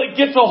until it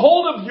gets a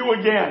hold of you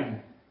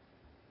again.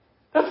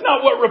 That's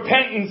not what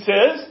repentance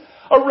is.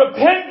 A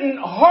repentant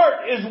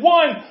heart is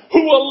one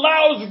who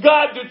allows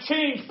God to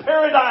change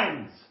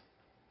paradigms.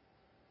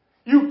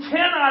 You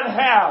cannot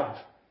have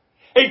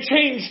a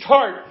changed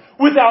heart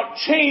without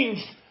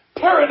changed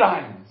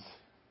paradigms.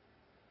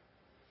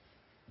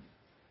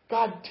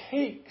 God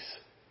takes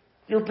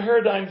your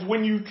paradigms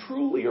when you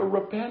truly are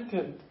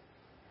repentant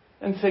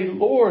and say,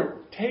 Lord,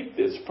 take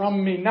this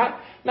from me.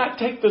 Not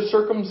take the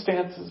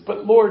circumstances,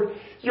 but Lord,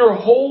 you're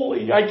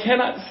holy. I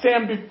cannot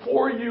stand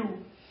before you.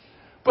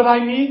 But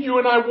I need you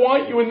and I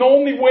want you. And the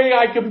only way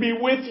I can be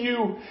with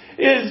you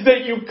is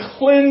that you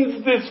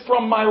cleanse this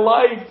from my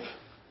life.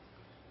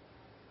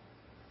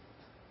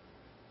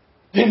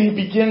 Then He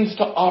begins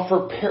to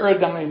offer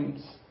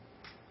paradigms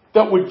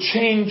that would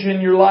change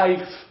in your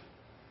life.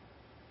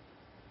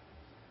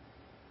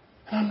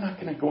 And I'm not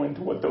going to go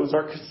into what those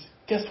are, because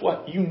guess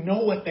what? You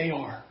know what they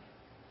are.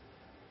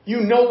 You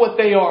know what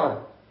they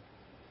are.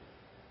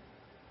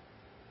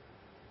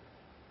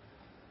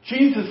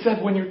 Jesus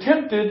said, when you're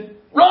tempted,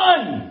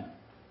 run!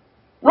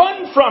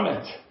 Run from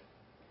it!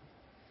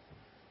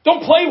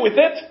 Don't play with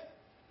it.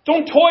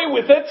 Don't toy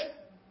with it.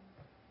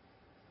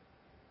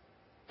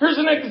 Here's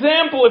an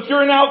example. If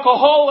you're an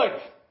alcoholic,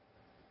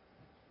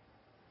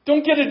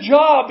 don't get a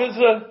job as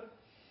a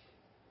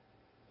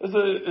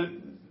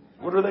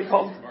what are they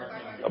called?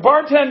 A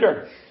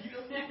bartender.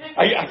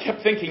 I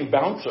kept thinking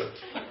bouncer.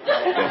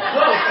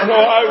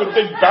 I would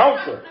think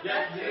bouncer.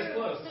 Yeah, it's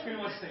close. It's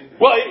pretty much the same thing.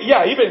 Well,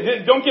 yeah,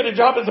 even don't get a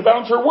job as a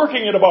bouncer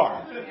working at a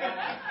bar.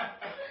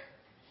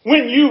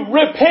 When you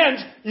repent,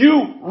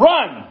 you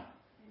run.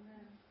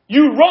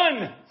 You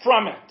run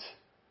from it.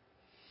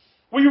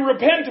 We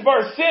repent of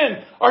our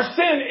sin. Our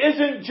sin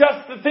isn't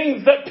just the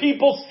things that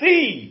people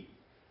see.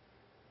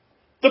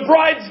 The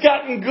bride's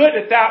gotten good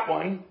at that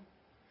one.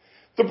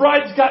 The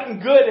bride's gotten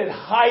good at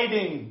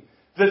hiding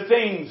the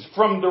things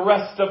from the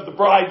rest of the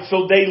bride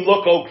so they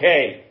look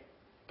okay.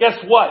 Guess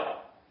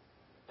what?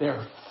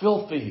 They're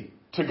filthy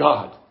to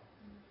God.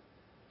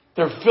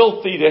 They're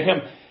filthy to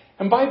Him.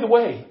 And by the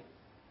way,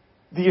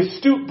 the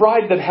astute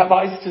bride that have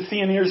eyes to see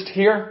and ears to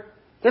hear,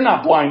 they're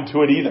not blind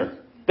to it either.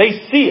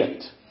 They see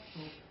it.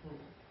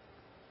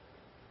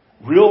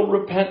 Real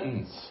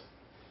repentance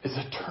is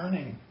a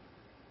turning.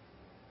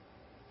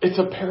 It's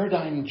a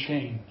paradigm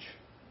change.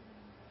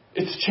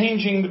 It's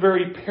changing the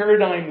very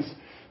paradigms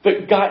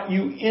that got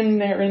you in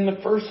there in the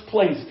first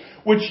place,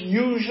 which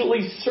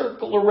usually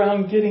circle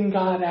around getting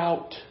God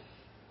out.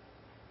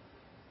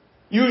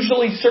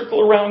 Usually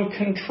circle around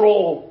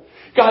control.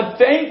 God,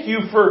 thank you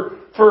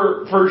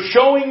for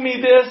showing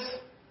me this.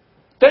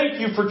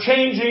 Thank you for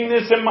changing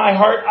this in my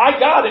heart. I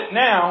got it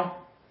now.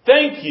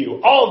 Thank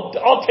you.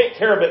 I'll take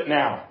care of it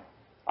now.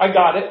 I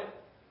got it.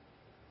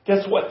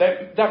 Guess what?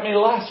 That may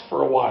last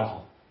for a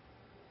while.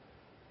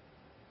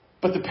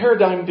 But the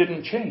paradigm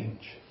didn't change.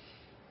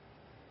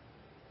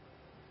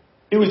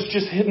 It was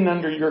just hidden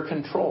under your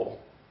control.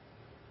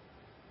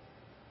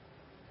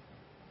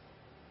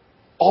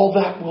 All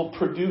that will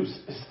produce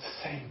is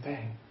the same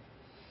thing.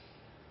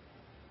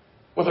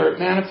 Whether it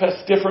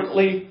manifests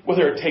differently,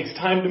 whether it takes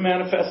time to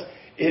manifest,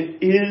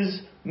 it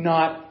is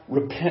not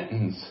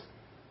repentance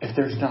if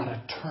there's not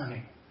a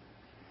turning.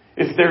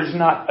 If there's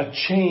not a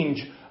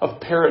change of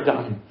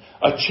paradigm,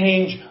 a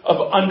change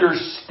of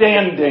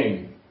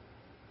understanding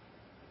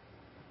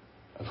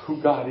of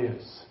who God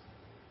is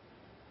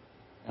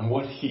and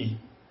what He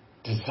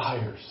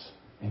desires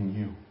in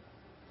you.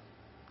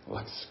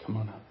 Alexis, come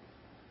on up.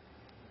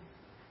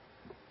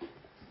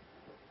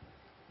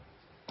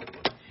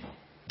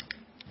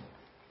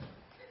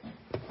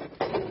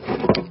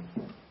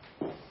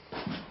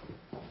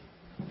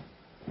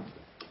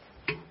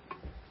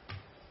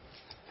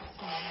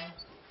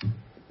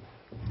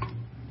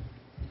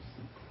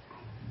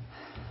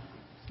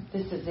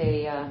 This is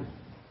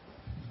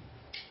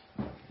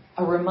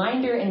a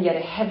reminder and yet a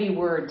heavy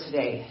word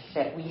today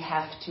that we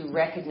have to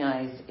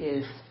recognize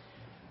is,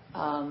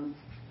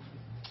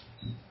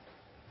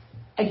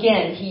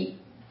 again,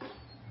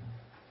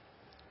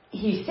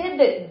 he said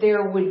that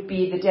there would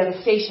be the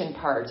devastation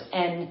part.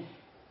 And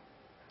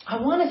I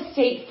want to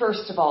state,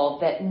 first of all,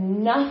 that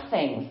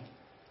nothing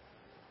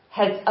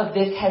of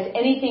this has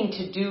anything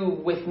to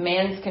do with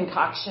man's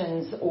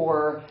concoctions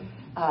or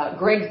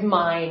Greg's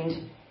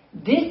mind.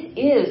 This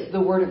is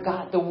the Word of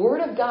God. The Word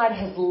of God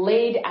has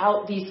laid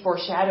out these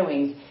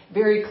foreshadowings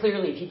very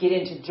clearly if you get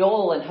into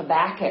Joel and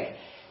Habakkuk.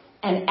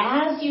 And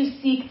as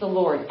you seek the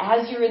Lord,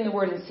 as you're in the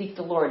Word and seek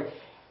the Lord,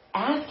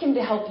 ask Him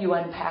to help you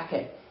unpack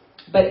it.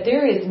 But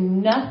there is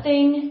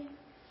nothing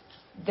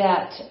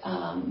that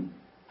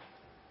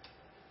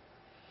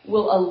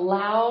will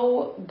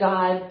allow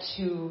God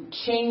to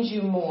change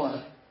you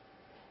more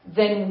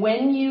than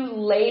when you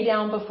lay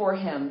down before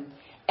Him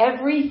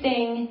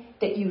everything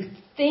that you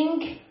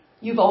think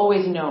you've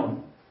always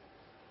known.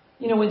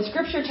 You know, when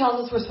Scripture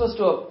tells us we're supposed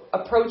to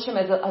approach Him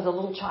as a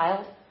little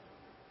child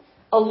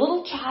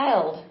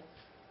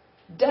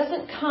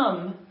doesn't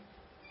come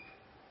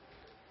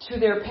to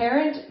their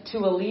parent, to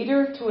a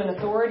leader, to an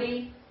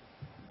authority,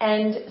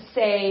 and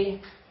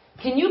say,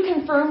 can you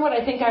confirm what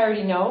I think I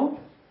already know?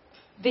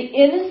 The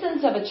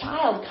innocence of a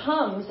child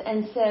comes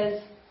and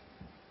says,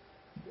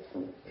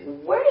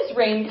 where does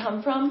rain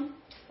come from?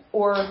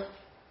 Or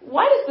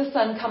why does the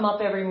sun come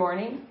up every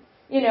morning?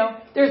 You know,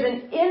 there's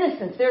an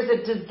innocence, there's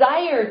a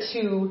desire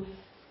to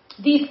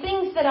these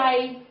things that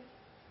I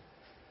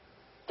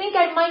think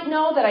I might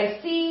know, that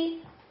I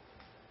see.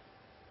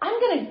 I'm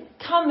going to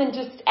come and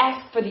just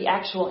ask for the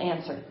actual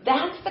answer.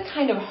 That's the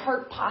kind of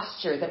heart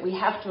posture that we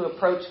have to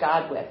approach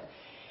God with.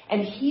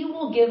 And He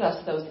will give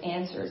us those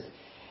answers.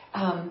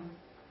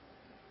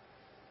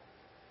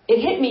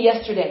 It hit me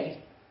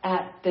yesterday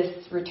at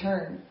this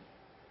return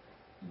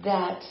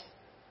that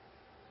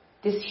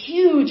this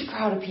huge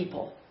crowd of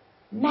people,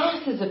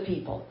 masses of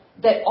people,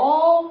 that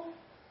all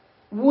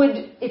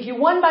would, if you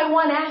one by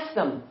one ask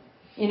them,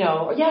 you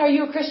know, yeah, are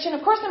you a Christian?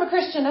 Of course I'm a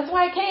Christian. That's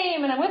why I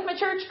came, and I'm with my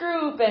church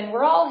group, and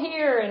we're all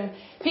here. And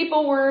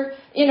people were,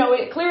 you know,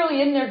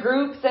 clearly in their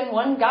groups, and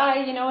one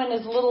guy, you know, in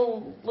his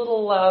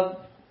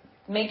little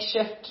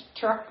makeshift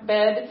truck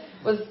bed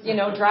was, you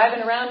know,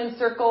 driving around in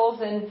circles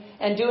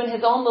and doing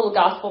his own little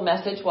gospel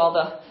message while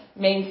the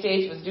main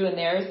stage was doing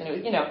theirs. And it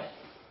was, you know.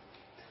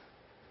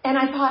 And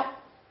I thought,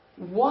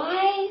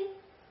 why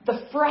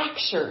the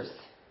fractures?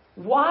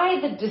 Why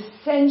the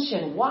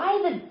dissension?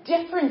 Why the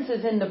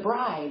differences in the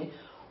bride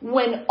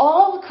when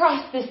all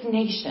across this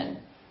nation,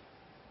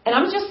 and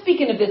I'm just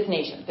speaking of this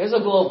nation, there's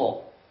a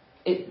global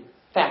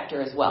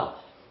factor as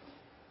well,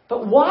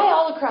 but why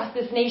all across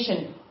this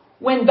nation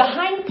when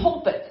behind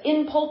pulpits,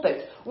 in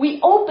pulpits,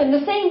 we open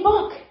the same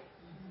book?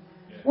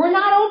 We're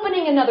not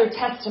opening another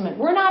testament.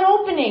 We're not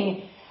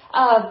opening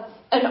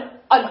an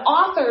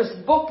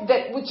author's book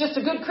that was just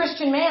a good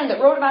Christian man that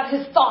wrote about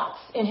his thoughts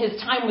in his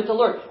time with the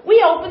Lord.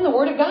 We open the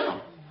Word of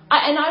God.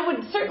 And I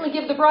would certainly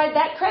give the bride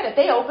that credit.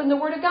 They open the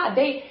Word of God.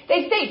 They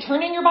say,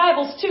 turn in your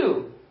Bibles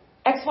to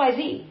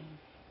XYZ.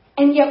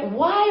 And yet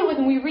why,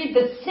 when we read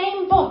the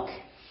same book,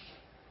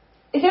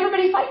 is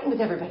everybody fighting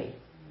with everybody?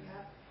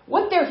 Yeah.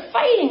 What they're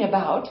fighting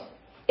about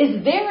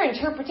is their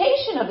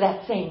interpretation of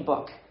that same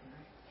book,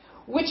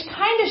 which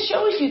kind of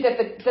shows you that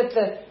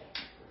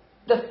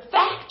the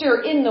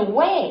factor in the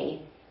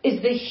way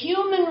is the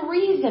human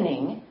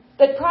reasoning,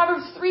 that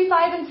Proverbs 3,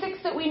 5, and 6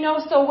 that we know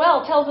so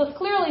well tells us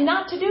clearly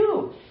not to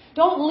do.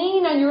 Don't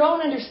lean on your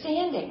own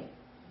understanding.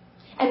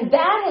 And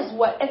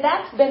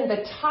that's been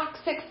the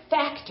toxic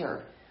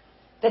factor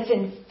that's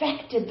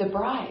infected the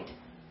bride.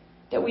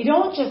 That we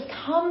don't just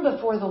come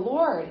before the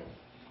Lord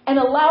and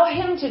allow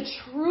Him to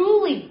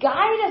truly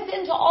guide us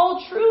into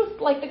all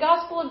truth, like the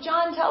Gospel of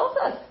John tells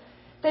us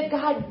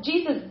that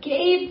Jesus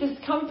gave this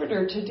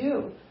comforter to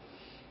do.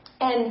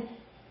 And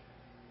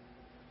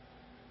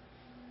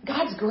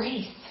God's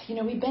grace,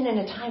 we've been in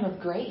a time of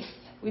grace.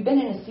 We've been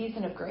in a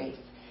season of grace.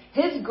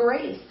 His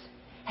grace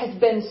has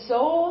been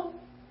so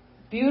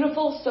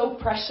beautiful, so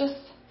precious,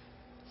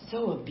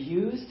 so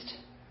abused,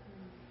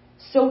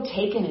 so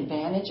taken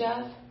advantage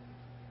of.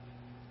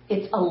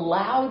 It's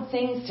allowed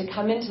things to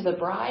come into the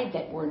bride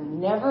that were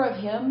never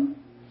of Him.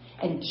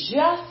 And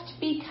just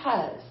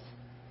because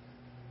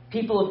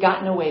people have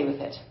gotten away with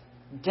it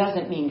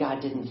doesn't mean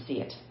God didn't see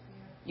it.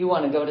 You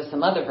want to go to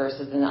some other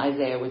verses in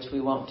Isaiah, which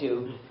we won't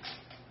do.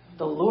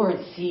 The Lord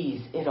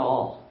sees it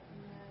all.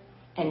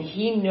 And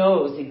He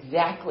knows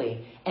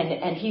exactly.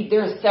 And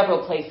there are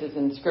several places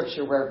in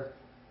Scripture where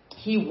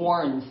He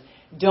warns,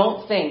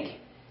 don't think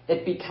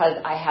that because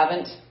I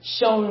haven't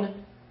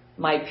shown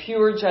my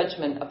pure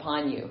judgment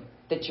upon you,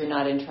 that you're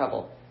not in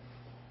trouble.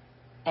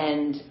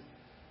 And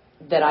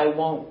that I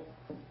won't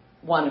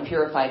want to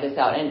purify this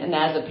out. And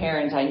as a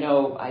parent, I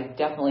know I've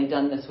definitely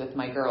done this with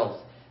my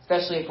girls,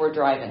 especially if we're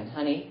driving.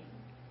 Honey,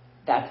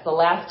 that's the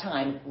last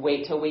time.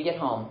 Wait till we get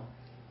home.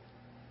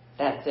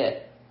 That's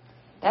it.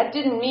 That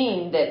didn't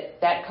mean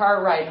that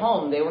car ride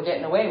home, they were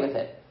getting away with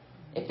it.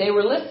 If they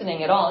were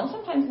listening at all, and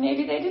sometimes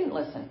maybe they didn't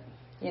listen.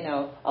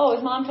 Oh,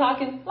 is Mom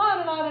talking? La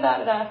da da da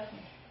da da.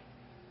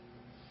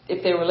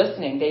 If they were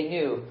listening, they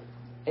knew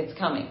it's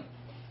coming.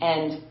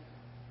 And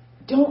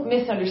don't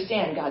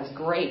misunderstand God's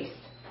grace.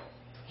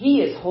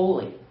 He is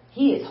holy.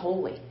 He is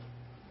holy.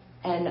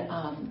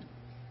 And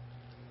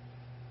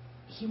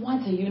He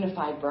wants a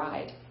unified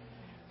bride.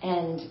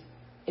 And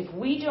if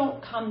we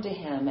don't come to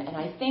Him, and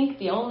I think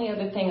the only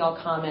other thing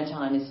I'll comment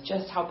on is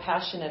just how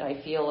passionate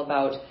I feel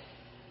about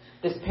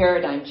this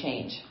paradigm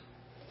change.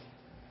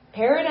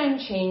 Paradigm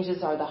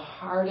changes are the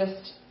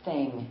hardest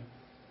thing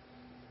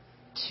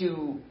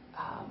to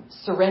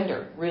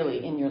surrender,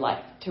 really, in your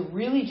life. To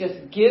really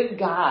just give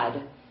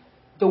God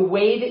the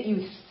way that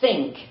you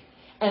think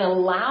and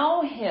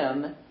allow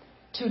Him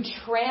to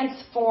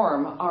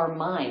transform our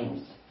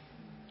minds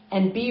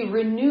and be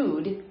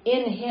renewed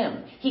in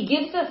Him. He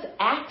gives us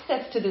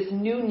access to this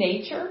new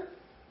nature,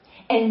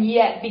 and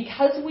yet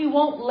because we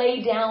won't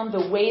lay down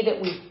the way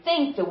that we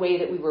think, the way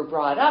that we were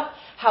brought up,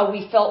 how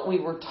we felt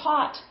we were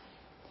taught,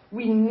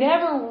 we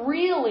never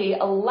really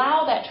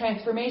allow that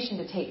transformation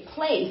to take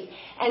place.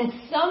 And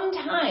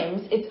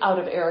sometimes it's out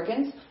of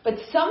arrogance, but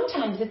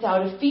sometimes it's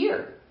out of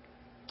fear.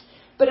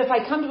 But if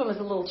I come to Him as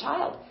a little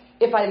child,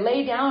 if I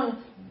lay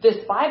down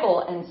this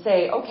Bible and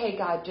say, okay,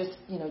 God, just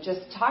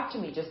talk to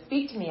me, just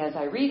speak to me as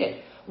I read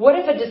it. What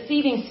if a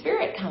deceiving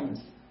spirit comes?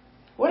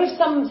 What if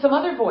some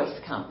other voice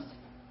comes?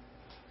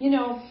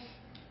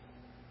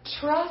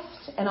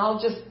 Trust, and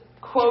I'll just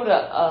quote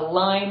a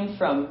line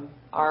from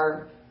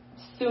our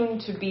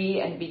soon-to-be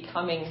and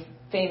becoming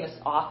famous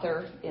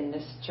author in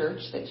this church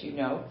that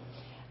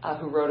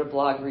who wrote a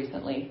blog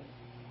recently.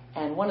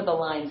 And one of the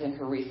lines in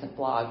her recent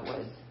blog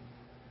was,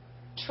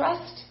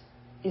 trust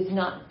is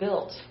not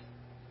built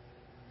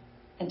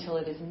until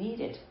it is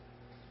needed.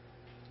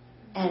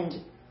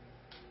 And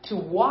to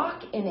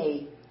walk in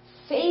a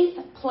faith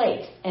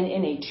place and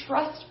in a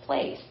trust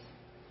place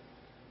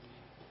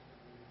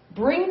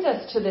brings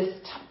us to this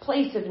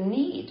place of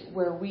need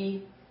where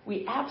we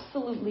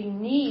absolutely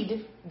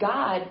need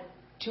God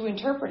to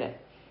interpret it.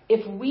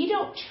 If we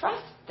don't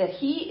trust that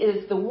He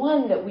is the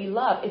one that we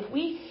love, if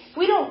we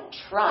don't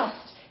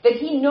trust that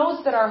He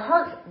knows that our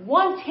heart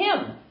wants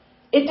Him,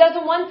 it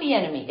doesn't want the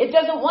enemy, it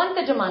doesn't want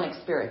the demonic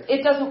spirits,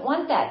 it doesn't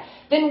want that,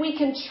 then we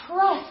can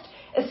trust,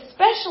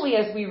 especially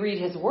as we read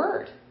His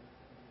Word,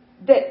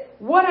 that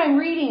what I'm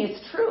reading is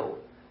true.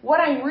 What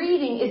I'm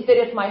reading is that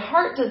if my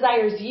heart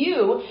desires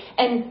you,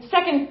 and 2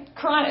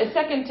 Corinthians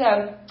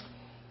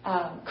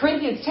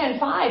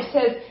 10:5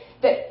 says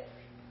that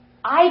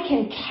I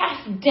can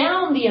cast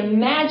down the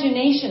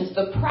imaginations,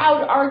 the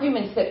proud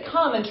arguments that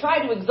come and try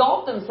to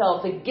exalt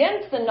themselves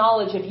against the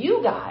knowledge of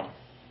you, God.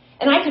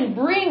 And I can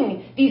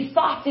bring these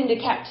thoughts into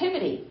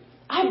captivity.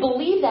 I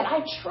believe that.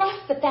 I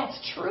trust that that's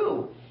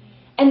true.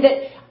 And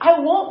that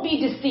I won't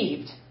be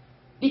deceived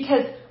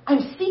because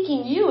I'm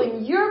seeking you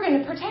and you're going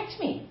to protect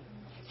me.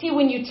 See,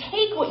 when you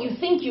take what you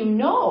think you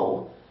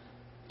know,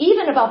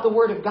 even about the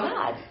Word of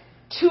God,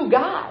 to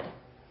God,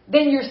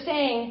 then you're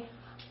saying,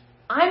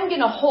 I'm going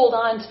to hold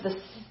on to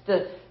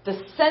the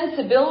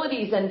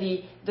sensibilities and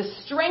the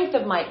strength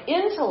of my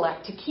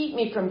intellect to keep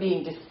me from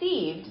being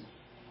deceived.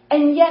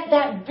 And yet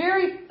the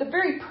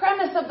very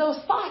premise of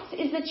those thoughts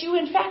is that you,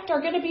 in fact, are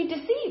going to be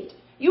deceived.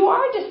 You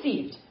are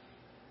deceived.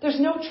 There's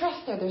no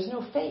trust there. There's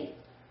no faith.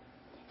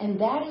 And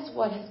that is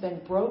what has been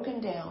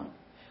broken down.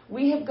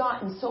 We have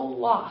gotten so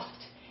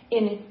lost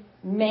in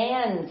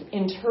man's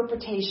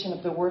interpretation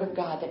of the Word of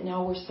God that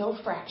now we're so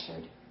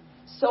fractured,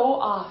 so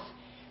off.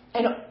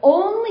 And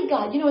only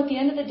God, at the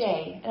end of the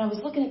day, and I was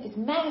looking at this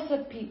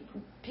massive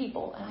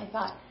people, and I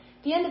thought,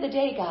 at the end of the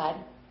day,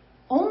 God,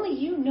 only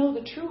you know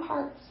the true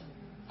hearts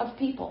of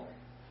people.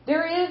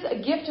 There is a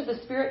gift of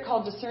the Spirit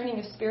called discerning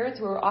of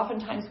spirits, where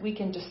oftentimes we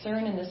can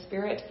discern in the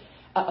Spirit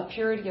a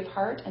purity of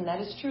heart, and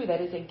that is true.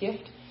 That is a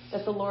gift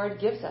that the Lord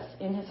gives us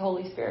in His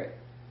Holy Spirit,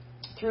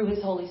 through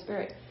His Holy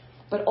Spirit.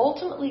 But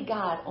ultimately,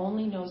 God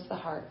only knows the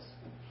hearts.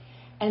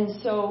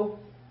 And so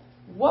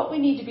what we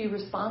need to be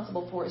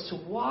responsible for is to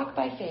walk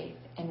by faith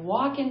and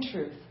walk in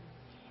truth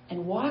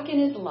and walk in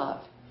His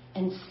love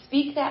and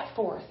speak that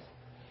forth.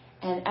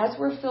 And as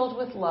we're filled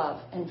with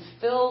love and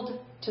filled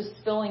to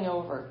spilling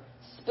over,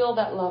 spill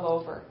that love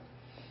over.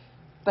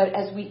 But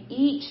as we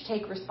each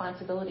take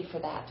responsibility for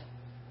that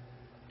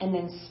and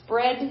then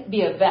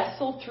be a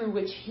vessel through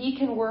which He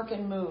can work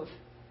and move.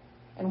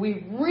 And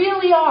we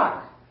really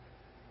are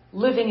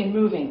living and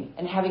moving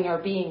and having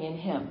our being in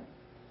Him.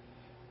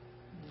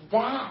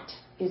 That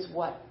is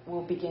what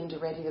will begin to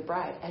ready the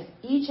bride as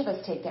each of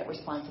us take that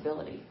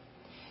responsibility.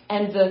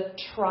 And the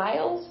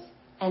trials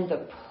and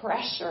the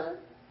pressure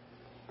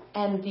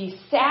and the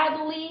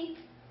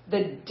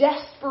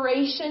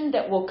desperation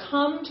that will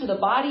come to the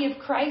body of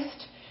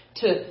Christ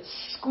to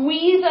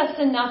squeeze us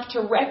enough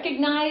to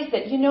recognize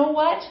that, you know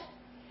what?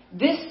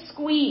 This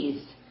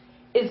squeeze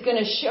is going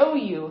to show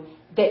you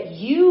that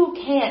you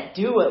can't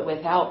do it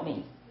without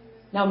me.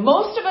 Now,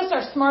 most of us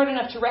are smart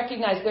enough to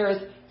recognize there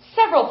is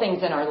several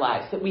things in our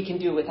lives that we can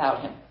do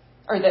without Him,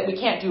 or that we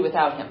can't do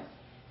without Him.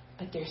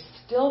 But there's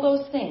still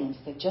those things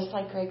that, just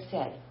like Greg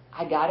said,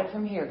 I got it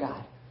from here,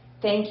 God.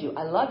 Thank you.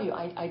 I love you.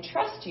 I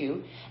trust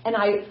you. And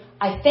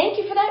I thank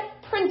you for that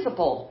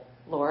principle,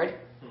 Lord.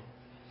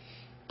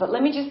 But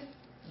let me just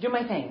do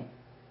my thing.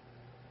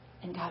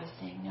 And God is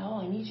saying, no,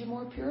 I need you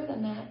more pure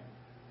than that.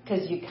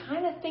 Because you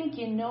kind of think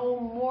you know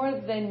more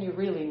than you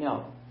really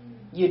know.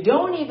 You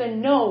don't even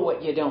know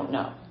what you don't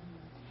know.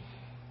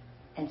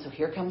 And so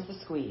here comes the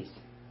squeeze.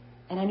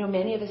 And I know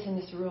many of us in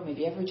this room, have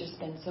you ever just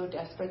been so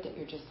desperate that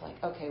you're just like,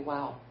 okay,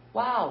 wow.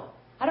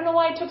 I don't know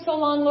why it took so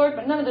long, Lord,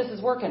 but none of this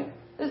is working.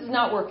 This is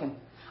not working.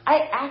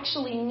 I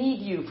actually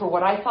need you for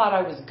what I thought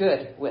I was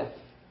good with.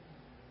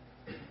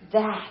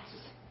 That's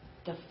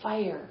the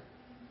fire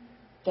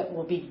that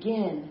will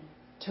begin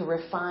to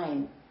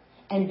refine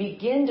and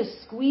begin to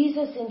squeeze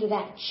us into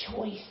that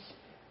choice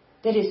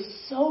that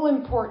is so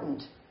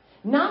important.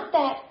 Not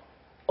that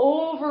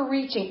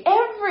overreaching.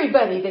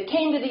 Everybody that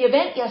came to the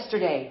event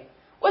yesterday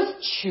was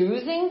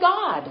choosing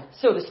God,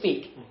 so to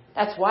speak.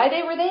 That's why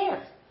they were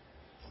there.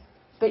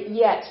 But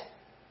yet,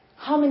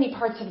 how many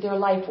parts of their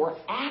life were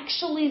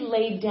actually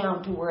laid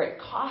down to where it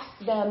cost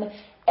them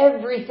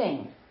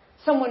everything?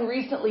 Someone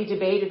recently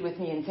debated with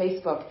me in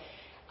Facebook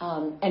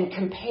and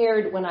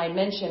compared when I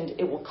mentioned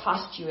it will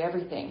cost you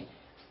everything.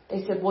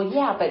 They said, well,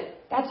 yeah, but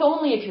that's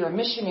only if you're a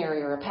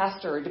missionary or a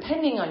pastor, or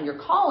depending on your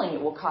calling,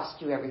 it will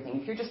cost you everything.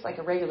 If you're just like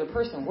a regular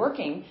person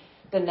working,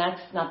 then that's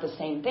not the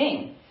same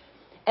thing.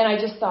 And I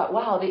just thought,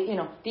 wow,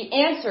 the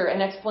answer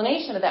and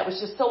explanation of that was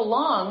just so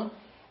long,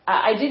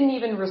 I didn't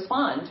even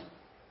respond.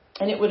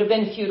 And it would have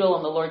been futile,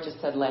 and the Lord just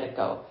said, let it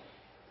go.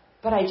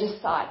 But I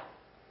just thought,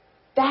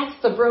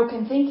 that's the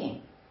broken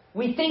thinking.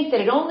 We think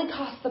that it only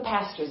costs the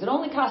pastors. It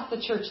only costs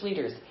the church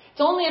leaders.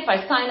 It's only if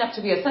I sign up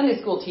to be a Sunday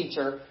school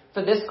teacher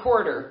for this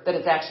quarter that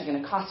it's actually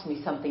going to cost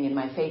me something in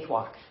my faith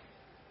walk.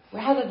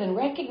 Rather than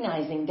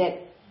recognizing that,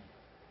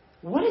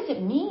 what does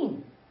it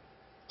mean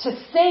to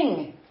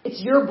sing,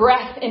 it's your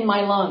breath in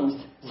my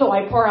lungs, so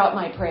I pour out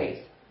my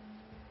praise?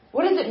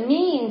 What does it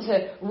mean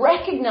to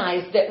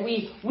recognize that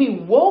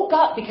we woke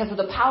up because of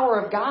the power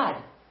of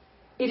God?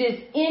 It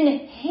is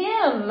in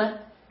Him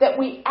that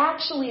we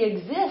actually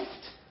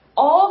exist.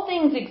 All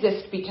things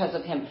exist because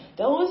of Him.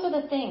 Those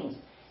are the things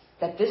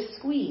that this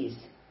squeeze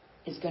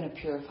is going to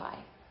purify.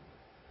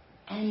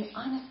 And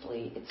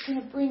honestly, it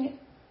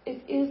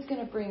is going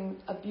to bring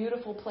a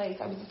beautiful place.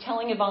 I was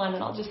telling Yvonne,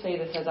 and I'll just say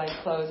this as I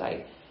close.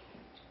 I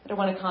don't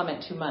want to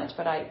comment too much,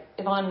 but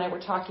Yvonne and I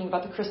were talking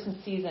about the Christmas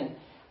season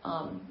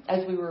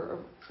as we were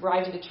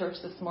arriving to church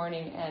this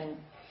morning,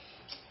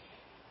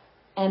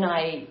 and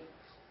I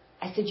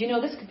said,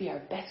 this could be our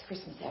best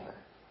Christmas ever.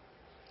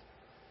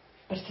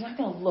 But it's not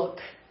going to look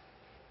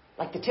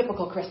like the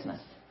typical Christmas.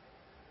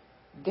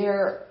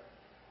 There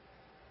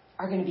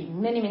are going to be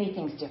many, many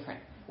things different.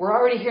 We're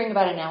already hearing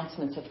about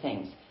announcements of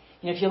things.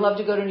 If you love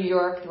to go to New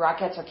York, the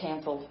Rockettes are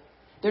canceled.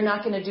 They're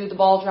not going to do the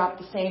ball drop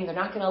the same. They're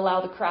not going to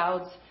allow the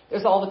crowds.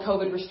 There's all the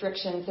COVID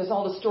restrictions. There's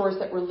all the stores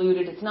that were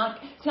looted. It's not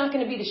going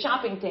to be the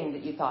shopping thing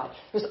that you thought.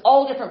 There's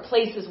all different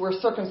places where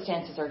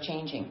circumstances are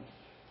changing.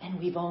 And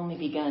we've only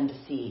begun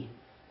to see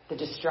the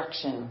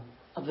destruction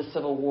of the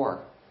Civil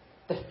War.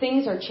 The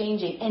things are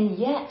changing. And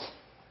yet,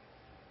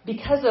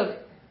 because of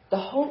the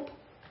hope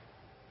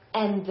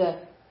and the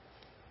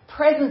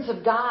presence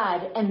of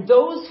God and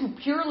those who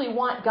purely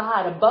want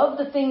God above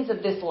the things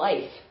of this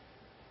life,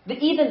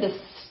 even the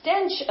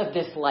stench of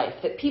this life,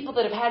 that people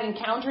that have had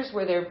encounters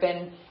where they've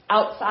been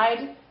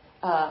outside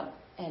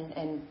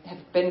and have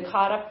been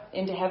caught up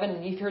into heaven,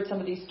 and you've heard some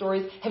of these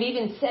stories, have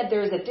even said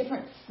there is a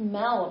different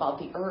smell about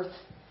the earth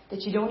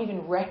that you don't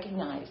even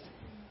recognize.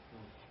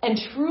 And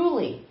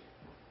truly,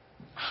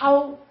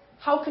 how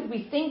could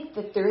we think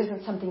that there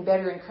isn't something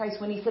better in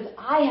Christ when he says,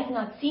 I have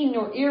not seen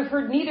nor ear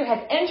heard, neither has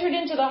entered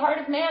into the heart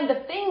of man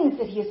the things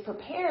that he has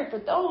prepared for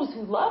those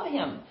who love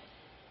him.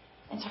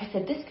 And so I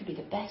said, this could be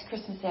the best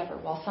Christmas ever,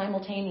 while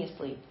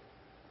simultaneously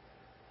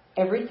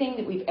everything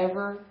that we've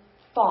ever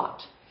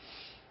thought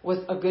was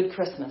a good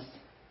Christmas.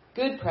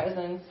 Good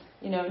presents,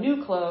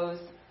 new clothes,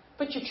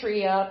 put your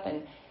tree up,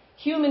 and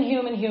human.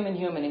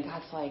 And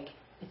God's like,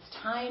 it's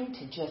time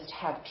to just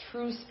have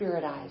true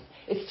spirit eyes.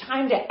 It's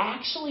time to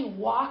actually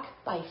walk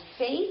by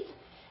faith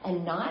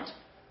and not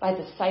by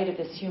the sight of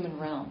this human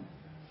realm.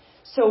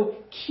 So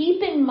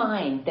keep in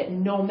mind that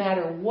no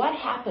matter what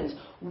happens,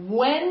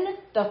 when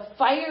the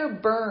fire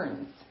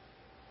burns,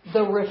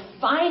 the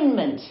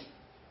refinement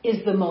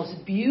is the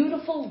most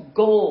beautiful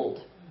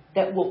gold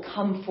that will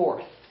come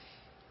forth.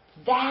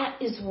 That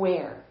is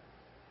where,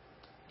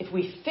 if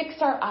we fix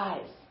our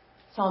eyes,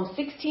 Psalm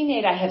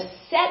 16:8, I have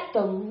set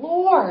the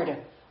Lord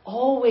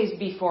always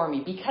before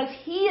me, because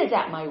he is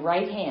at my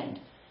right hand.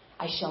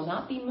 I shall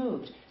not be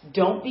moved.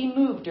 Don't be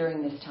moved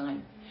during this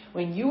time.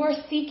 When you are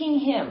seeking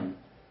him,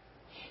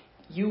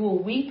 you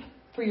will weep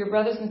for your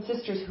brothers and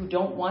sisters who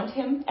don't want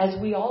him, as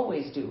we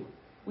always do.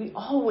 We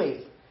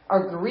always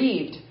are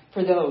grieved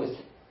for those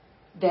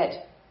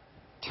that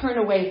turn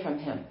away from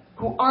him,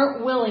 who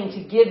aren't willing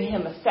to give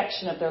him a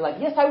section of their life.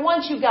 Yes, I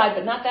want you, God,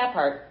 but not that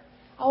part.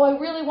 Oh, I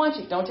really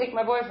want you. Don't take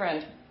my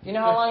boyfriend. You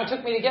know how long it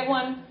took me to get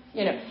one?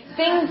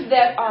 Things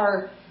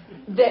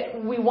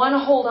that we want to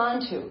hold on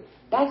to.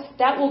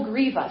 That will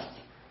grieve us.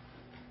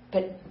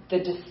 But the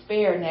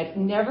despair,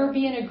 never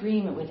be in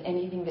agreement with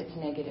anything that's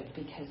negative,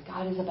 because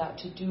God is about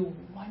to do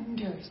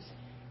wonders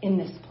in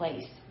this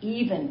place,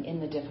 even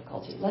in the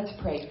difficulty. Let's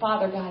pray.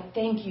 Father God,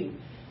 thank you.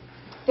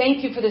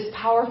 Thank you for this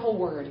powerful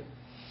word.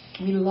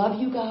 We love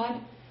you,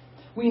 God.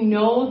 We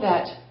know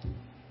that,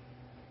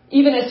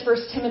 even as 1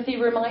 Timothy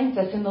reminds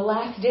us, in the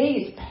last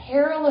days,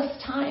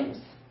 perilous times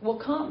will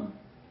come.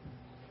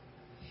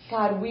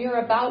 God, we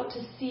are about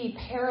to see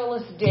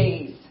perilous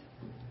days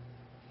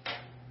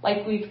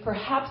like we've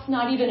perhaps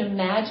not even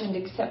imagined,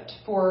 except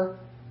for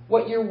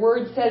what your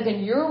word says.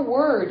 And your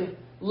word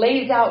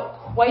lays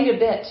out quite a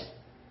bit.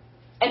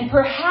 And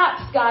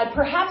perhaps, God,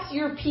 perhaps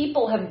your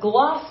people have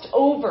glossed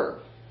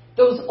over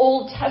those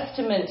Old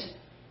Testament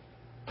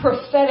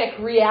prophetic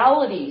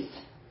realities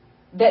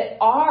that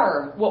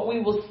are what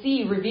we will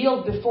see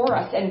revealed before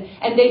us.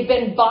 And they've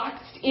been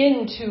boxed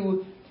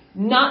into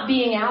not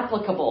being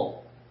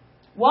applicable,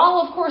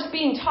 while, of course,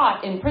 being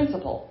taught in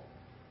principle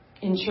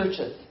in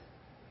churches.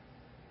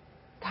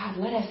 God,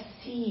 let us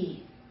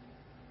see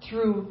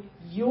through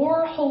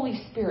your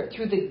Holy Spirit,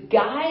 through the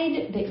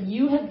guide that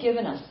you have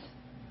given us,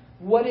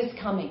 what is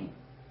coming.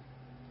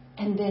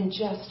 And then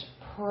just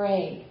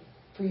pray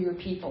for your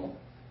people.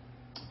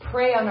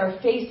 Pray on our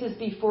faces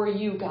before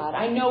you, God.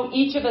 I know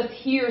each of us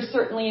here,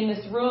 certainly in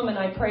this room, and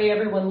I pray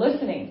everyone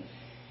listening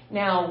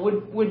now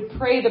would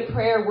pray the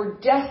prayer, we're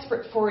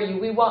desperate for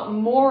you. We want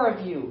more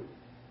of you.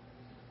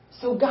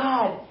 So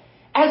God,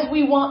 as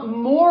we want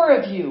more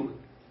of you,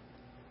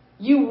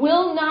 you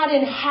will not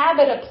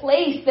inhabit a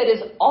place that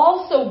is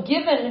also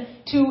given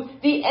to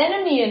the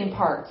enemy in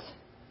parts.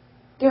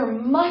 There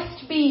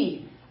must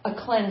be a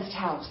cleansed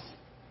house.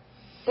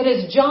 That,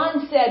 as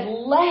John said,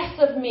 less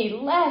of me,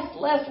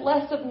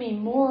 less of me,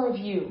 more of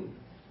you.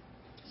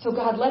 So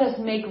God, let us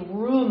make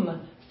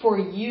room for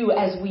you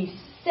as we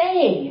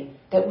say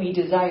that we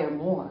desire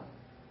more.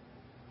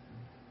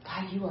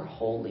 God, you are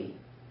holy.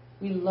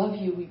 We love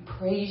you. We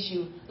praise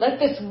you. Let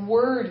this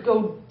word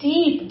go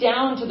deep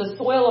down to the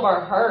soil of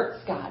our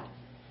hearts, God.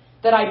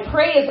 That I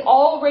pray is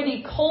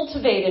already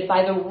cultivated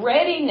by the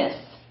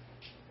readiness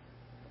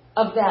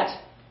of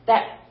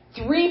that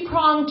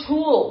three-pronged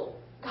tool.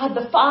 God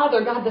the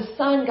Father, God the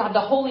Son, God the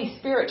Holy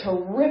Spirit, to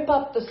rip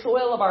up the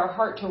soil of our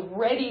heart, to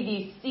ready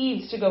these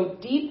seeds to go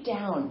deep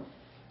down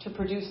to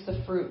produce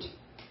the fruit.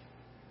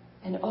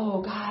 And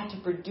oh God,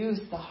 to produce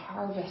the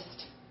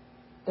harvest,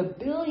 the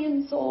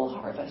billion-soul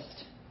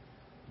harvest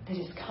that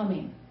is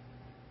coming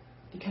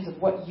because of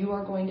what you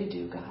are going to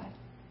do, God.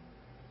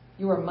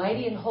 You are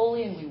mighty and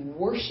holy, and we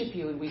worship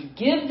you, and we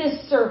give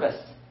this service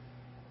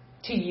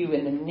to you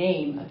in the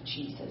name of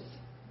Jesus.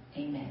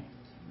 Amen.